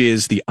 which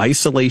is the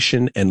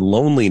isolation and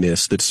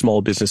loneliness that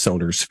small business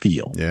owners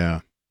feel.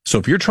 Yeah. So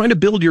if you're trying to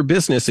build your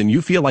business and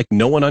you feel like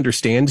no one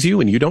understands you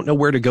and you don't know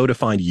where to go to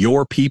find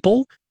your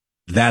people,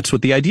 that's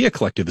what the Idea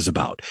Collective is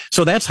about.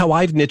 So that's how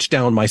I've niched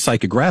down my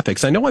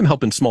psychographics. I know I'm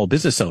helping small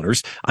business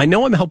owners. I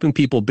know I'm helping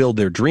people build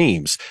their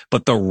dreams,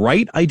 but the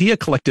right Idea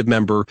Collective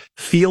member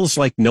feels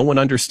like no one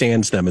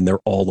understands them and they're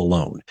all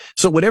alone.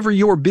 So whatever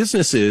your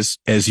business is,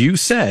 as you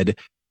said,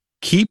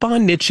 keep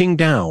on niching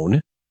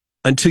down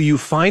until you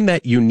find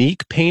that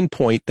unique pain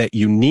point, that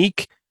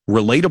unique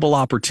relatable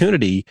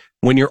opportunity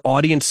when your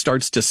audience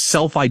starts to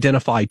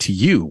self-identify to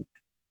you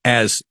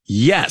as,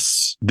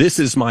 yes, this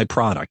is my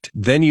product.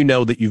 Then you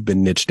know that you've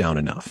been niched down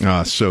enough.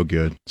 Ah, so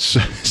good.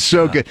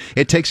 So good.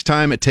 It takes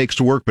time. It takes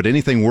work, but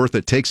anything worth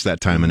it takes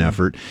that time and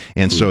effort.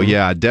 And so,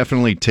 yeah,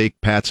 definitely take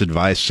Pat's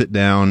advice, sit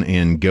down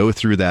and go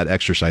through that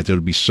exercise.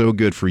 It'll be so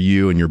good for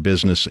you and your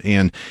business,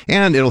 and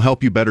it'll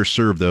help you better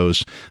serve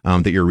those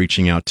that you're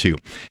reaching out to.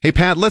 Hey,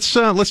 Pat, let's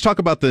talk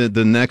about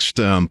the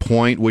next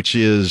point, which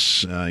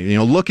is,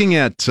 looking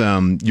at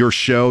your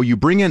show. You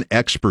bring in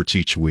experts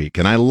each week,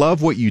 and I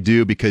love what you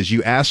do because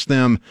you ask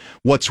them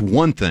what's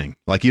one thing.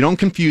 Like, you don't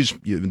confuse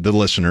the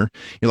listener.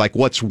 You're like,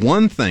 what's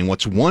one thing,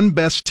 what's one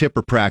best tip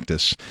or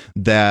practice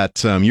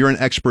that you're an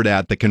expert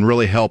at that can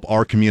really help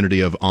our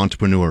community of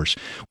entrepreneurs?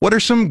 What are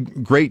some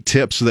great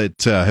tips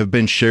that have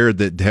been shared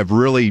that have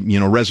really,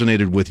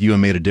 resonated with you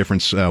and made a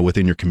difference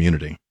within your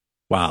community?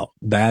 Wow.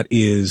 That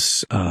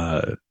is,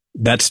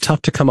 that's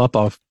tough to come up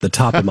off the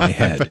top of my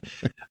head.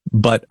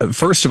 But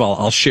first of all,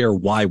 I'll share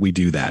why we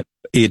do that.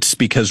 It's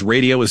because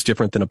radio is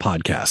different than a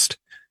podcast.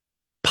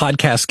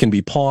 Podcasts can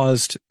be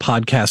paused.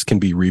 Podcasts can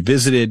be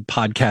revisited.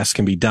 Podcasts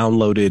can be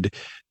downloaded.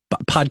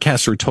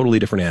 Podcasts are a totally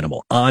different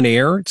animal. On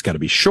air, it's got to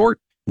be short.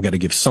 We've got to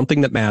give something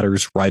that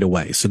matters right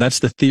away. So that's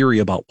the theory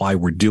about why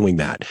we're doing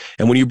that.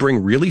 And when you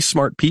bring really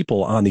smart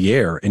people on the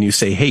air and you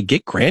say, hey,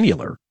 get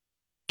granular,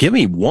 give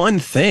me one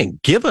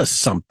thing, give us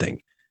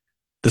something,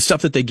 the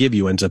stuff that they give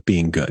you ends up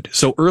being good.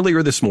 So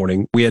earlier this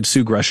morning, we had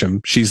Sue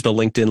Gresham. She's the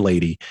LinkedIn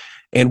lady.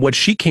 And what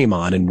she came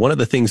on, and one of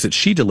the things that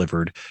she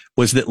delivered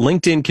was that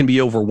LinkedIn can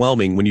be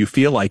overwhelming when you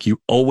feel like you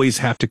always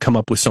have to come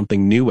up with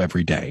something new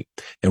every day.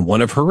 And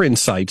one of her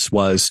insights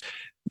was,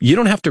 you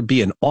don't have to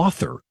be an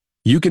author.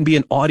 You can be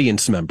an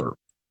audience member,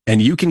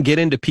 and you can get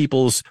into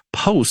people's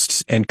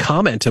posts and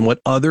comment on what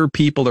other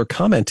people are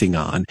commenting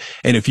on.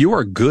 And if you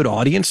are a good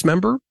audience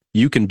member,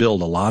 you can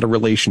build a lot of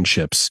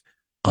relationships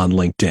on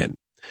LinkedIn.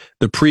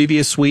 The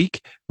previous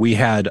week, we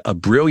had a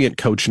brilliant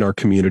coach in our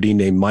community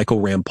named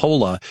Michael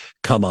Rampolla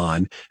come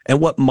on.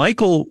 And what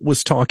Michael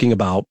was talking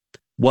about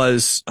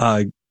was,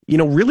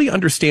 really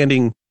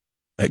understanding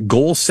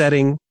goal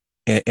setting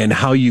and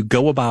how you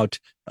go about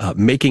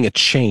making a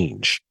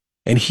change.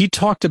 And he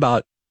talked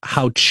about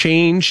how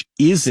change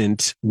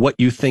isn't what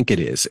you think it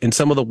is. And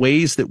some of the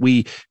ways that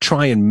we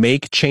try and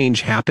make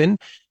change happen,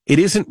 it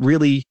isn't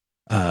really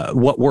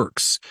what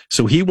works.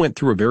 So he went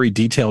through a very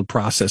detailed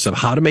process of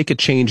how to make a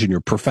change in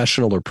your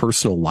professional or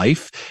personal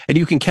life. And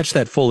you can catch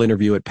that full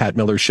interview at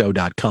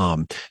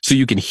patmillershow.com so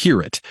you can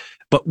hear it.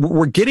 But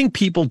we're getting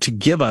people to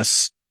give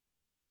us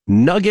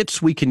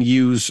nuggets we can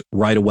use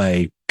right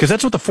away, because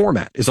that's what the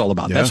format is all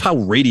about. Yeah. That's how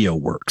radio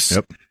works.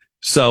 Yep.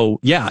 So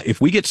yeah, if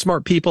we get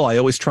smart people, I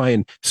always try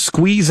and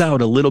squeeze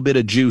out a little bit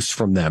of juice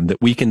from them that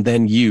we can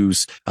then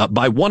use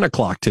by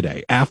 1:00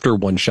 today after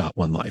One Shot,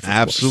 One Life.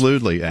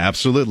 Absolutely.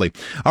 Absolutely.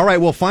 All right.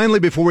 Well,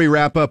 finally, before we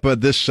wrap up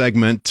this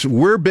segment,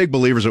 we're big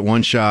believers at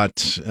One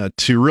Shot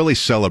to really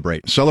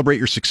celebrate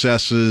your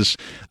successes,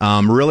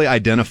 really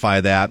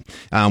identify that.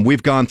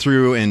 We've gone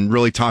through and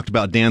really talked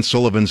about Dan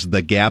Sullivan's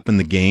The Gap and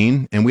the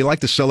Gain, and we like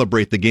to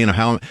celebrate the gain of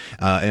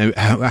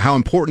how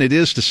important it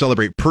is to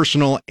celebrate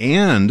personal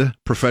and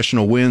professional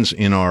wins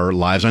in our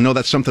lives. I know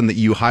that's something that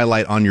you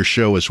highlight on your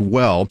show as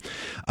well.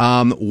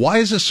 Why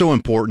is it so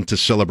important to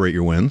celebrate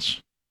your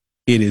wins?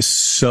 It is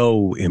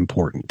so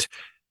important.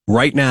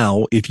 Right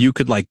now, if you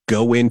could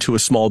go into a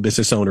small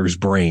business owner's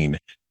brain,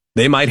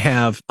 they might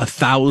have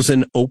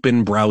 1,000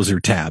 open browser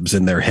tabs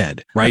in their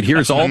head, right?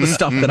 Here's all the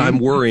stuff that I'm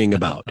worrying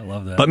about. I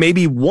love that. But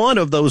maybe one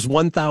of those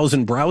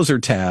 1,000 browser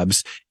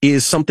tabs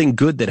is something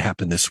good that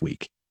happened this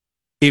week.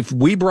 If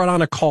we brought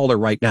on a caller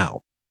right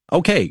now,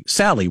 okay,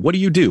 Sally, what do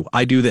you do?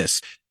 I do this.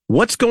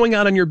 What's going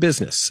on in your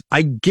business?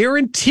 I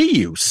guarantee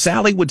you,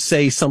 Sally would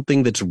say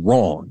something that's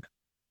wrong.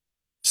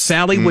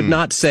 Sally would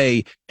not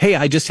say, hey,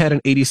 I just had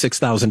an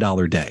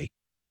 $86,000 day.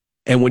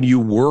 And when you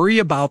worry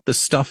about the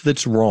stuff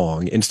that's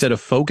wrong, instead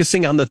of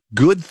focusing on the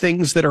good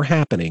things that are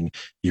happening,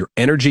 your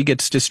energy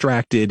gets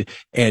distracted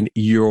and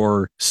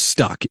you're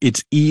stuck.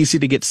 It's easy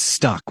to get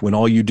stuck when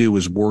all you do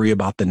is worry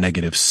about the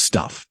negative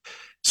stuff.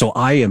 So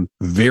I am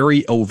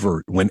very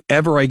overt.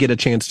 Whenever I get a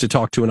chance to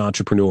talk to an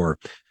entrepreneur,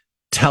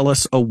 tell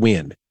us a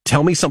win.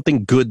 Tell me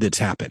something good that's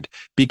happened,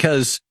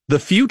 because the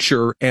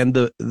future and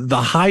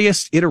the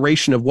highest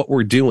iteration of what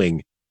we're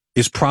doing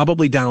is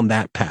probably down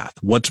that path.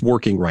 What's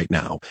working right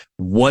now?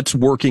 What's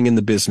working in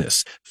the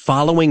business?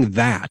 Following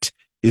that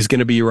is going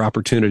to be your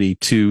opportunity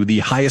to the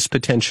highest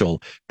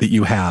potential that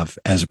you have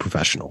as a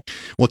professional.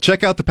 Well,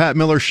 check out the Pat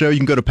Miller Show. You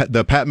can go to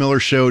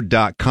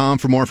thepatmillershow.com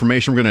for more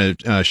information. We're going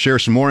to share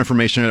some more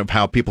information of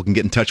how people can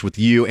get in touch with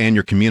you and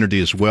your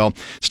community as well.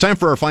 It's time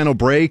for our final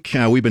break.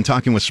 We've been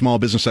talking with small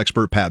business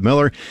expert Pat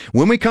Miller.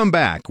 When we come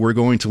back, we're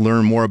going to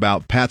learn more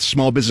about Pat's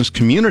small business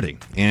community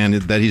and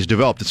that he's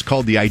developed. It's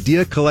called the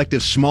Idea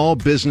Collective Small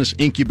Business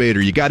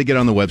Incubator. You got to get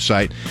on the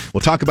website.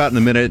 We'll talk about it in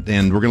a minute,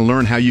 and we're going to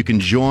learn how you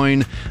can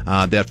join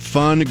that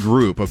fun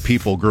group of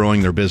people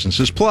growing their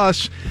businesses.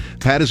 Plus,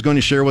 Pat is going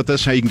to share with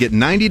us how you can get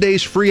 90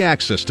 days free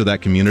access to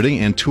that community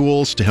and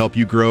tools to help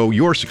you grow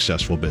your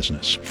successful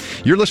business.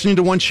 You're listening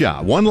to One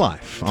Shot, One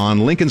Life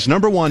on Lincoln's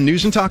 #1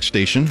 news and talk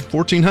station,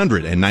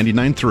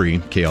 1499.3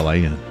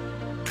 KLIN.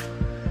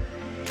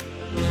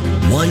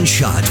 One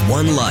Shot,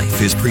 One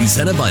Life is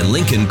presented by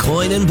Lincoln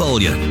Coin and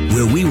Bullion,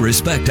 where we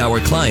respect our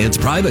clients'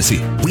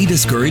 privacy. We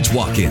discourage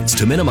walk-ins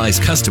to minimize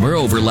customer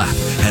overlap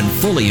and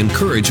fully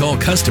encourage all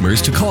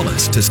customers to call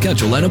us to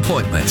schedule an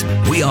appointment.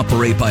 We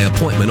operate by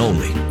appointment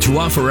only to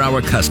offer our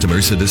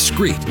customers a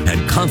discreet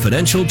and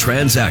confidential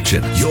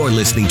transaction. You're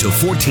listening to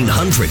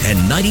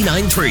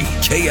 1499.3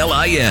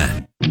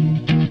 KLIN.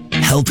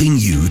 Helping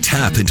you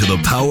tap into the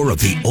power of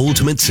the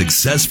ultimate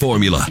success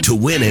formula to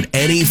win at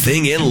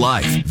anything in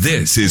life.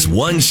 This is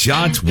One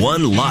Shot,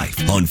 One Life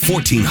on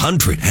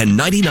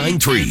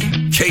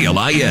 1499.3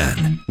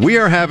 KLIN. We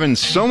are having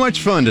so much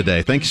fun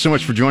today. Thank you so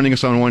much for joining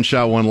us on One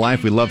Shot, One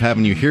Life. We love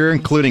having you here,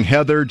 including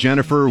Heather,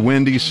 Jennifer,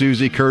 Wendy,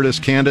 Susie, Curtis,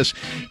 Candace.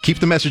 Keep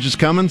the messages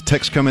coming, the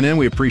texts coming in.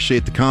 We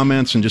appreciate the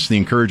comments and just the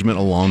encouragement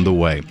along the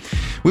way.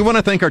 We want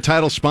to thank our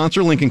title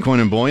sponsor, Lincoln Coin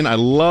and Bullion. I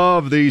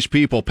love these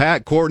people.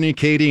 Pat, Courtney,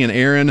 Katie, and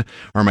Aaron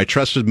are my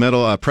trusted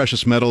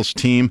precious metals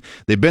team.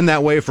 They've been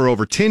that way for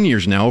over 10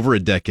 years now, over a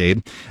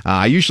decade.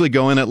 I usually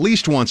go in at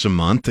least once a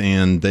month,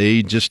 and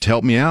they just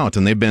help me out.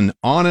 And they've been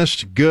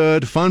honest,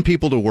 good, fun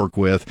people to work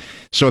with.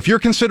 So if you're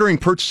considering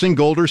purchasing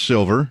gold or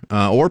silver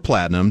or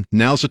platinum,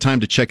 now's the time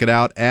to check it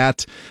out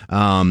at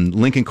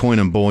Lincoln Coin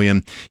and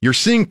Bullion. You're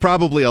seeing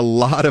probably a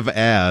lot of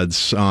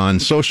ads on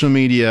social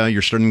media.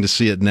 You're starting to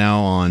see it now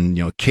on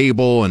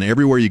cable and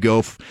everywhere you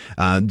go.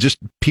 Just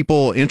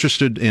people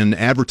interested in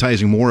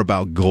advertising more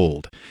about gold.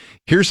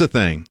 Here's the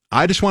thing.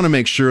 I just want to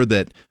make sure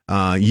that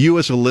you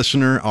as a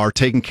listener are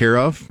taken care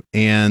of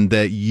and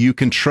that you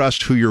can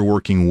trust who you're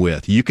working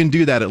with. You can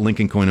do that at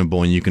Lincoln Coin and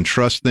Bullion. You can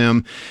trust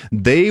them.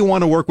 They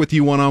want to work with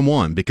you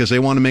one-on-one because they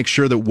want to make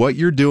sure that what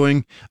you're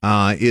doing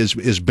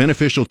is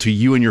beneficial to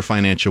you and your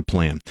financial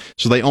plan.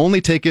 So they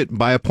only take it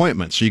by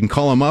appointment. So you can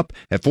call them up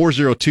at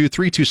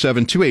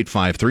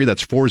 402-327-2853.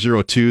 That's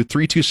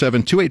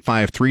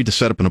 402-327-2853 to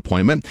set up an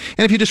appointment.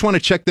 And if you just want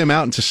to check them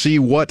out and to see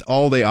what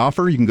all they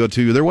offer, you can go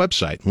to their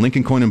website,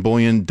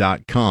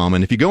 LincolnCoinandBullion.com.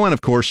 And if you go on,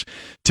 of course,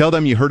 tell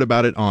them you heard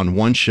about it on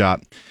One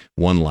Shot,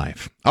 One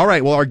Life. All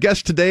right, well, our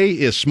guest today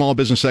is small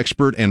business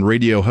expert and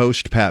radio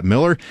host Pat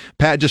Miller.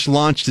 Pat just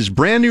launched his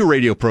brand new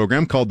radio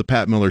program called The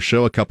Pat Miller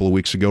Show a couple of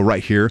weeks ago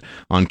right here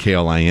on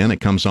KLIN. It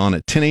comes on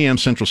at 10 a.m.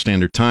 Central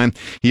Standard Time.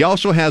 He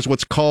also has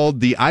what's called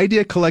the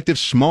Idea Collective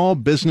Small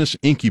Business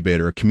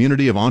Incubator, a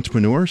community of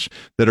entrepreneurs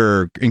that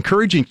are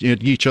encouraging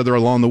each other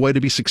along the way to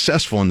be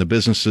successful in the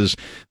businesses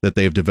that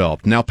they've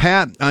developed. Now,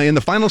 Pat, in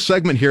the final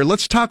segment here,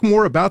 let's talk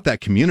more about that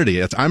community.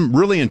 I'm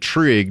really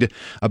intrigued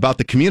about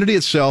the community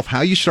itself,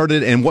 how you started,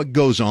 and what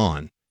goes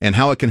on and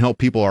how it can help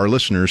people, our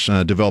listeners,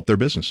 develop their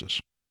businesses.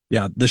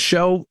 Yeah,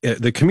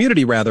 the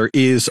community rather,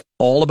 is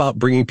all about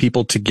bringing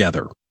people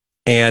together.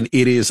 And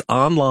it is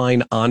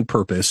online on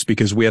purpose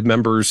because we have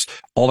members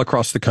all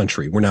across the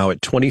country. We're now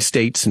at 20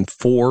 states and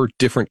 4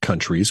 different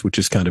countries, which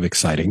is kind of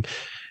exciting.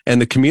 And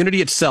the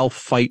community itself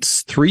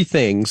fights 3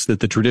 things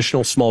that the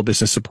traditional small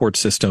business support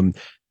system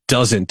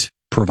doesn't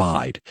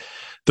provide.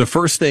 The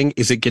first thing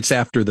is it gets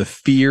after the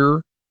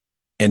fear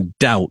and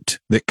doubt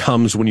that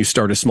comes when you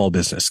start a small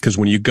business. Because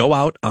when you go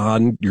out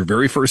on your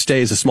very first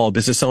day as a small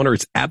business owner,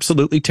 it's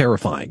absolutely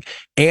terrifying.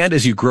 And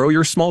as you grow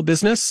your small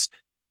business,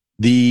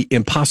 the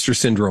imposter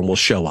syndrome will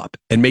show up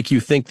and make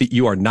you think that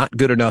you are not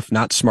good enough,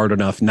 not smart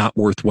enough, not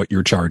worth what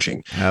you're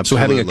charging. Absolutely. So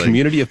having a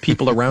community of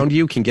people around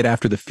you can get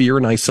after the fear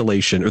and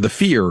isolation, or the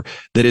fear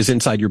that is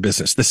inside your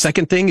business. The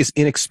second thing is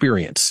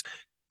inexperience.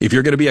 If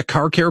you're going to be a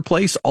car care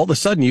place, all of a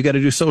sudden you got to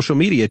do social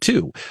media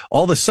too.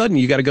 All of a sudden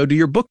you got to go do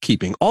your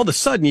bookkeeping. All of a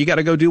sudden you got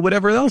to go do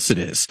whatever else it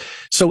is.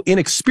 So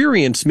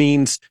inexperience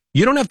means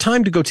you don't have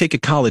time to go take a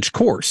college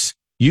course.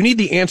 You need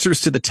the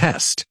answers to the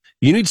test.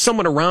 You need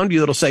someone around you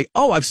that'll say,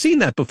 oh, I've seen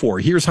that before.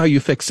 Here's how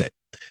you fix it.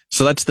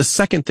 So that's the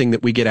second thing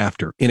that we get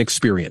after,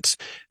 inexperience.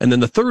 And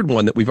then the third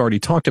one that we've already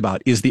talked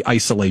about is the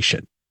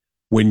isolation.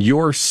 When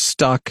you're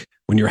stuck,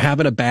 when you're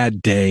having a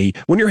bad day,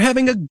 when you're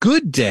having a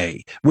good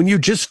day, when you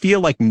just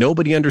feel like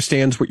nobody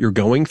understands what you're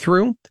going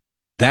through,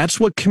 that's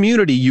what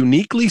community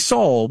uniquely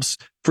solves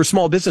for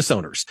small business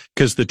owners,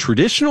 because the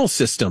traditional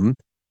system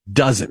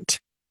doesn't.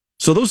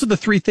 So those are the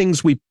 3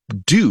 things we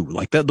do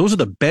like that. Those are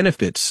the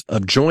benefits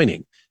of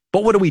joining.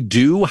 But what do we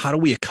do? How do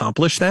we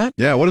accomplish that?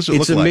 Yeah, what does it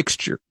look like? It's a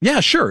mixture. Yeah,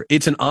 sure.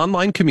 It's an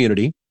online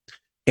community,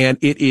 and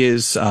it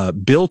is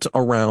built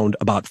around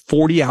about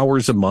 40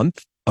 hours a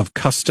month of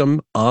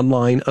custom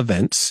online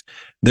events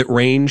that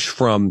range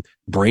from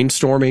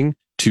brainstorming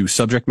to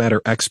subject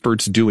matter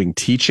experts doing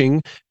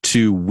teaching,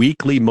 to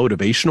weekly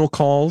motivational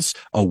calls,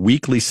 a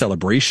weekly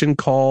celebration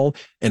call,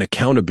 an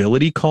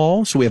accountability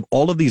call. So we have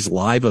all of these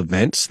live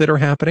events that are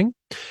happening.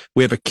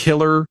 We have a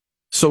killer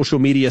social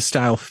media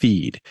style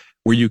feed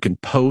where you can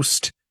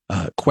post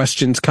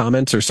questions,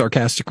 comments, or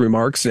sarcastic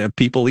remarks and have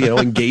people,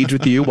 engage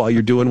with you while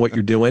you're doing what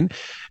you're doing.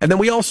 And then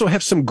we also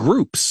have some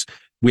groups.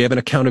 We have an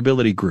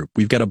accountability group.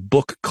 We've got a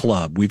book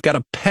club. We've got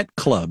a pet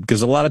club,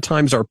 because a lot of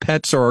times our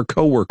pets are our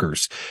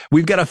coworkers.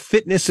 We've got a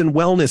fitness and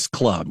wellness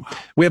club.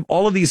 We have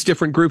all of these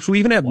different groups. We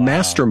even have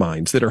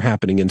masterminds that are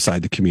happening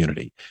inside the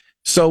community.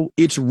 So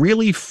it's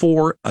really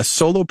for a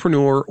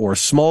solopreneur or a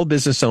small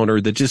business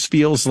owner that just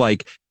feels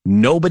like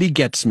nobody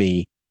gets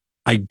me.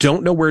 I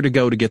don't know where to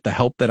go to get the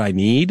help that I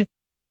need.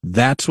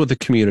 That's what the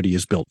community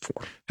is built for.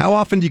 How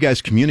often do you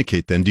guys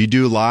communicate then? Do you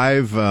do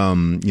live,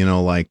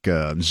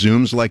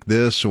 Zooms like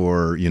this,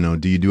 or,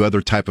 do you do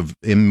other type of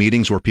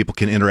meetings where people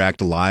can interact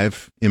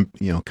live,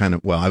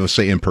 I would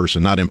say in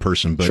person, not in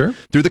person, but Sure.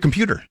 through the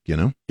computer,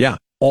 Yeah.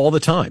 All the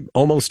time,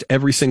 almost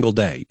every single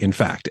day, in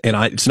fact. And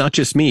it's not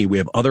just me. We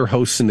have other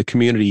hosts in the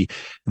community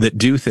that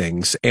do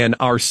things. And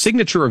our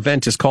signature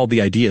event is called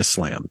the Idea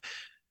Slam.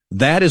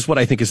 That is what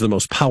I think is the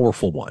most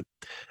powerful one.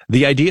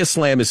 The Idea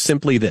Slam is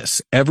simply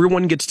this.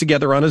 Everyone gets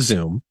together on a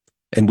Zoom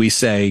and we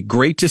say,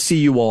 great to see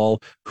you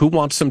all. Who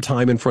wants some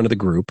time in front of the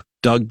group?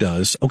 Doug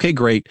does. Okay,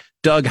 great.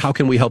 Doug, how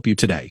can we help you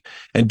today?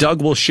 And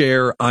Doug will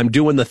share, I'm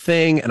doing the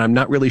thing and I'm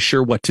not really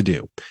sure what to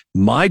do.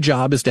 My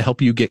job is to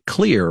help you get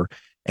clear.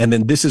 And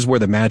then this is where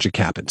the magic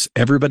happens.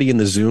 Everybody in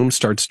the Zoom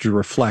starts to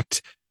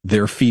reflect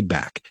their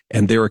feedback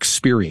and their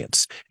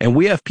experience. And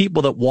we have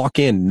people that walk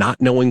in not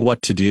knowing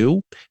what to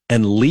do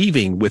and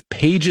leaving with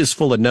pages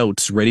full of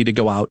notes ready to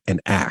go out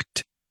and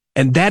act.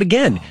 And that,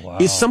 again,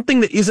 is something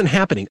that isn't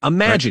happening.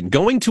 Imagine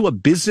going to a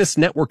business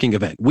networking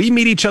event. We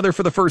meet each other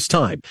for the first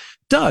time.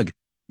 Doug,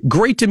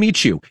 great to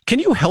meet you. Can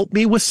you help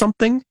me with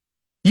something?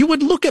 You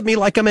would look at me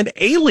like I'm an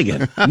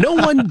alien. No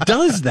one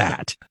does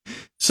that.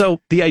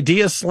 So the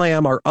Idea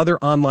Slam, our other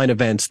online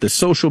events, the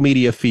social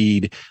media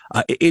feed,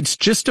 it's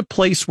just a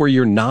place where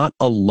you're not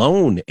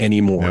alone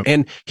anymore. Yep.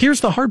 And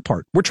here's the hard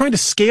part. We're trying to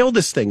scale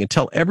this thing and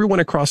tell everyone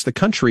across the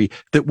country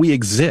that we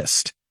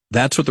exist.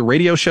 That's what the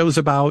radio show is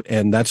about,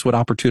 and that's what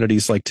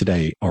opportunities like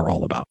today are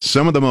all about.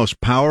 Some of the most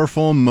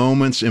powerful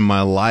moments in my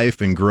life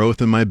and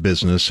growth in my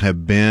business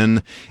have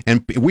been,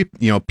 and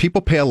people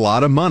pay a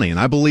lot of money, and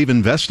I believe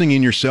investing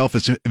in yourself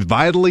is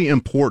vitally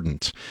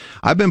important.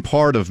 I've been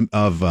part of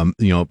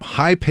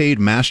high-paid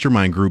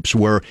mastermind groups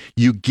where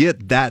you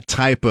get that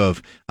type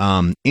of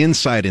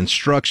insight,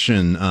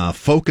 instruction,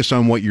 focus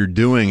on what you're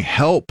doing,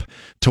 help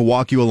to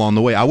walk you along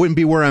the way. I wouldn't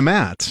be where I'm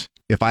at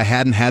if I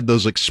hadn't had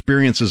those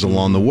experiences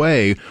along the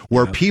way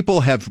where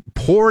people have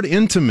poured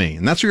into me.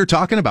 And that's what you're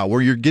talking about,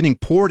 where you're getting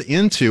poured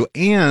into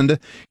and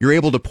you're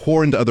able to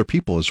pour into other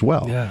people as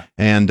well. Yeah.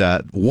 And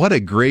what a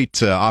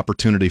great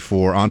opportunity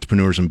for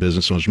entrepreneurs and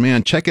business owners.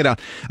 Man, check it out.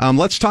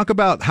 Let's talk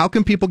about how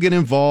can people get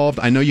involved.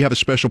 I know you have a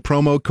special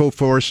promo code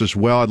for us as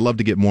well. I'd love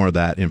to get more of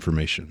that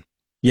information.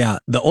 Yeah.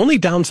 The only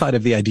downside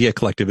of the Idea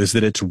Collective is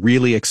that it's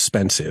really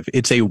expensive.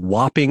 It's a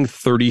whopping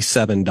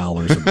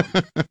 $37 a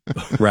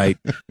month, right?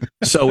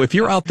 So if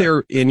you're out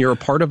there and you're a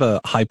part of a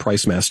high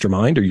price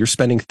mastermind, or you're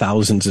spending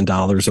thousands of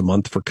dollars a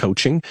month for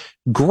coaching,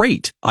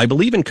 great. I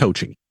believe in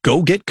coaching.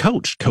 Go get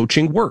coached.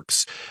 Coaching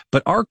works.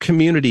 But our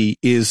community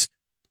is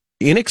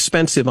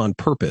inexpensive on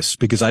purpose,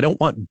 because I don't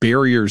want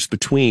barriers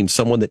between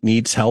someone that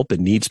needs help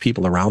and needs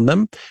people around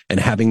them and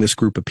having this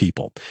group of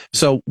people.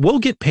 So we'll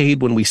get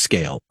paid when we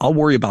scale. I'll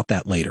worry about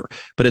that later,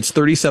 but it's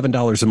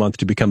 $37 a month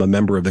to become a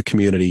member of the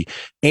community.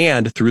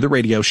 And through the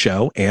radio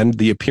show and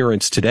the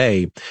appearance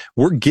today,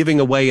 we're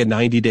giving away a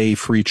 90-day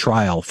free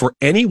trial for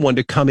anyone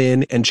to come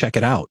in and check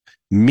it out.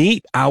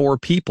 Meet our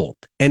people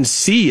and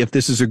see if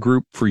this is a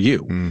group for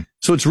you.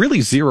 So it's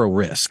really zero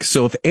risk.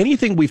 So if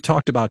anything we've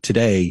talked about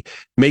today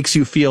makes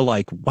you feel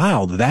like,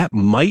 wow, that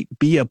might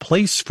be a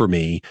place for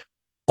me,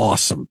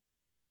 awesome.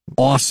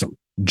 Awesome.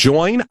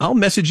 Join. I'll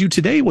message you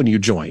today when you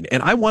join.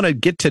 And I want to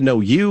get to know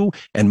you,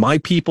 and my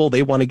people,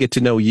 they want to get to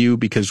know you,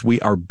 because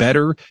we are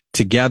better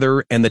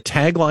together. And the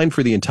tagline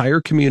for the entire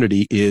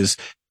community is,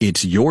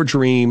 it's your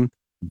dream.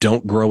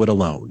 Don't grow it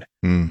alone.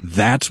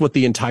 That's what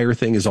the entire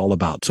thing is all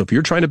about. So if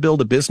you're trying to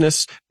build a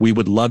business, we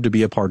would love to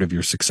be a part of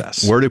your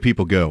success. Where do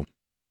people go?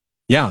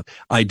 Yeah.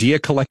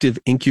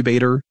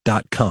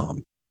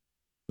 IdeaCollectiveincubator.com.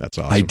 That's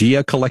awesome.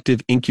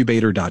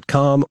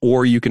 IdeaCollectiveincubator.com,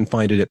 or you can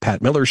find it at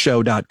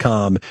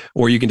PatMillerShow.com,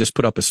 or you can just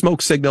put up a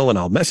smoke signal and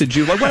I'll message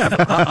you, like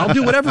whatever. I'll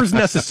do whatever's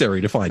necessary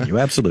to find you.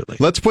 Absolutely.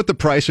 Let's put the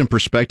price in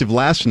perspective.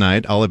 Last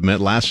night, I'll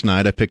admit,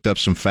 I picked up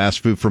some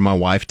fast food for my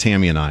wife,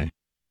 Tammy, and I.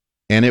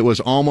 and it was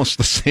almost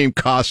the same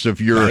cost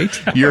of your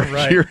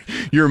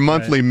your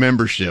monthly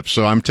membership.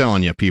 So I'm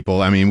telling you,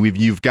 people, I mean,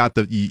 you've got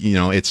the,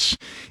 it's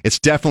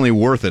definitely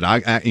worth it.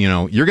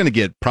 You're going to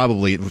get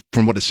probably,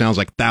 from what it sounds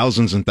like,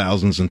 thousands and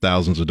thousands and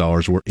thousands of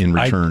dollars in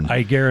return.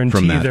 I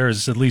guarantee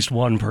there's at least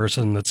one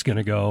person that's going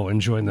to go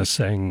and join this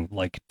thing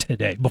like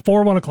today,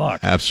 before 1 o'clock.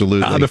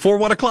 Absolutely. Before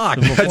 1 o'clock.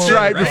 That's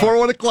right, before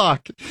 1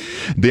 o'clock.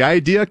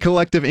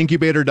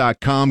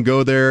 TheIdeaCollectiveincubator.com.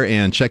 Go there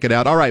and check it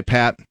out. All right,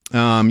 Pat.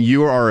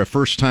 You are a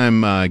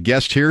first-time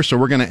guest here, so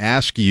we're going to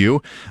ask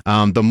you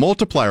the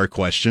multiplier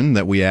question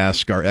that we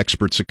ask our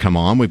experts that come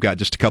on. We've got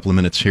just a couple of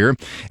minutes here.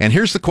 And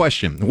here's the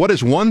question. What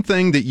is one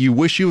thing that you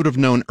wish you would have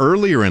known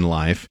earlier in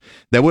life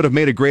that would have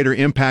made a greater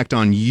impact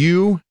on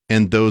you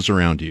and those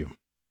around you?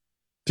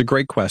 It's a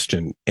great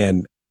question.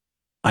 And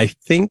I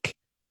think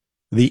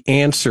the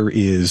answer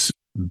is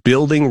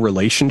building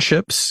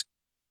relationships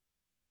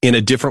in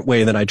a different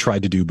way than I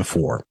tried to do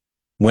before.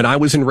 When I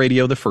was in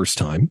radio the first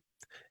time,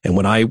 and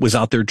when I was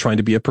out there trying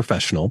to be a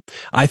professional,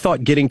 I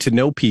thought getting to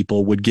know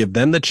people would give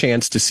them the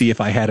chance to see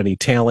if I had any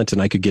talent and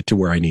I could get to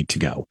where I need to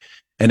go.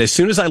 And as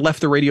soon as I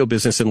left the radio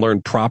business and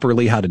learned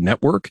properly how to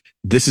network,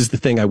 this is the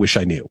thing I wish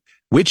I knew,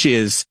 which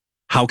is,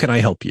 how can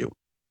I help you?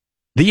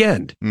 The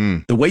end.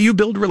 The way you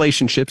build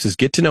relationships is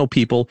get to know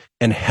people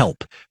and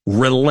help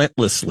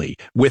relentlessly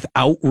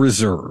without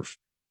reserve.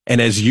 And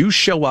as you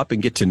show up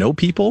and get to know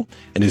people,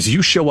 and as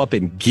you show up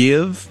and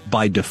give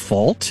by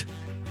default,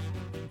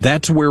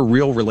 that's where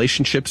real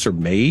relationships are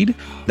made.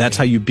 That's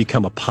how you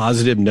become a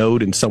positive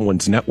node in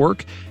someone's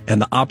network.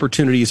 And the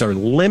opportunities are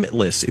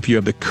limitless if you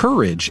have the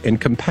courage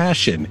and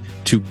compassion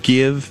to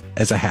give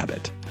as a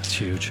habit. That's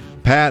huge.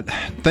 Pat,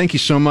 thank you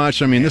so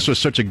much. I mean, this was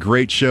such a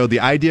great show. The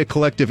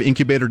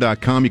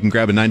IdeaCollectiveincubator.com. You can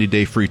grab a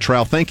 90-day free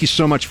trial. Thank you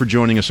so much for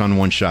joining us on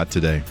One Shot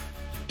today.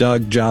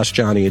 Doug, Josh,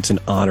 Johnny, it's an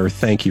honor.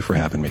 Thank you for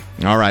having me.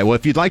 All right. Well,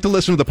 if you'd like to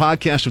listen to the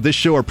podcast of this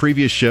show or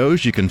previous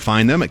shows, you can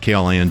find them at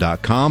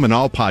KLIN.com and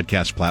all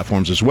podcast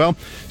platforms as well.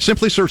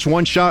 Simply search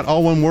One Shot,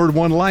 all one word,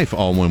 One Life,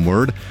 all one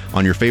word,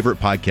 on your favorite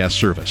podcast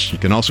service. You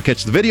can also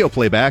catch the video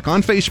playback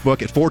on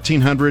Facebook at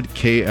 1400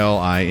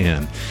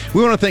 KLIN.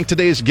 We want to thank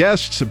today's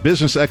guests,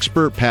 business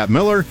expert Pat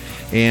Miller,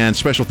 and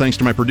special thanks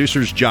to my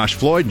producers Josh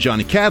Floyd and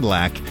Johnny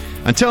Cadillac.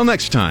 Until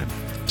next time,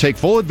 take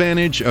full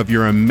advantage of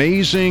your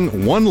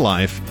amazing one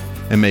life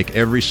and make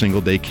every single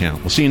day count.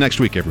 We'll see you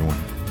next week, everyone.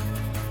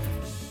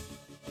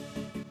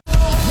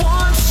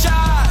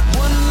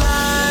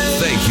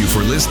 Thank you for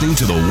listening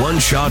to the One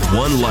Shot,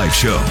 One Life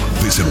show.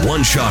 Visit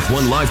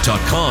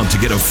OneShotOneLife.com to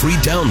get a free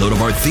download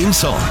of our theme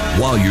song.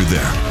 While you're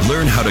there,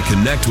 learn how to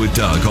connect with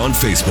Doug on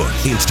Facebook,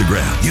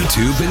 Instagram,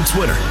 YouTube, and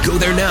Twitter. Go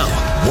there now,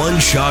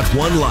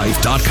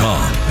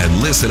 OneShotOneLife.com,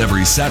 and listen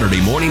every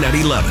Saturday morning at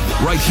 11,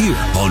 right here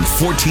on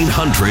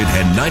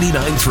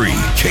 1499.3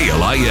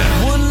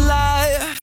 KLIN. One life.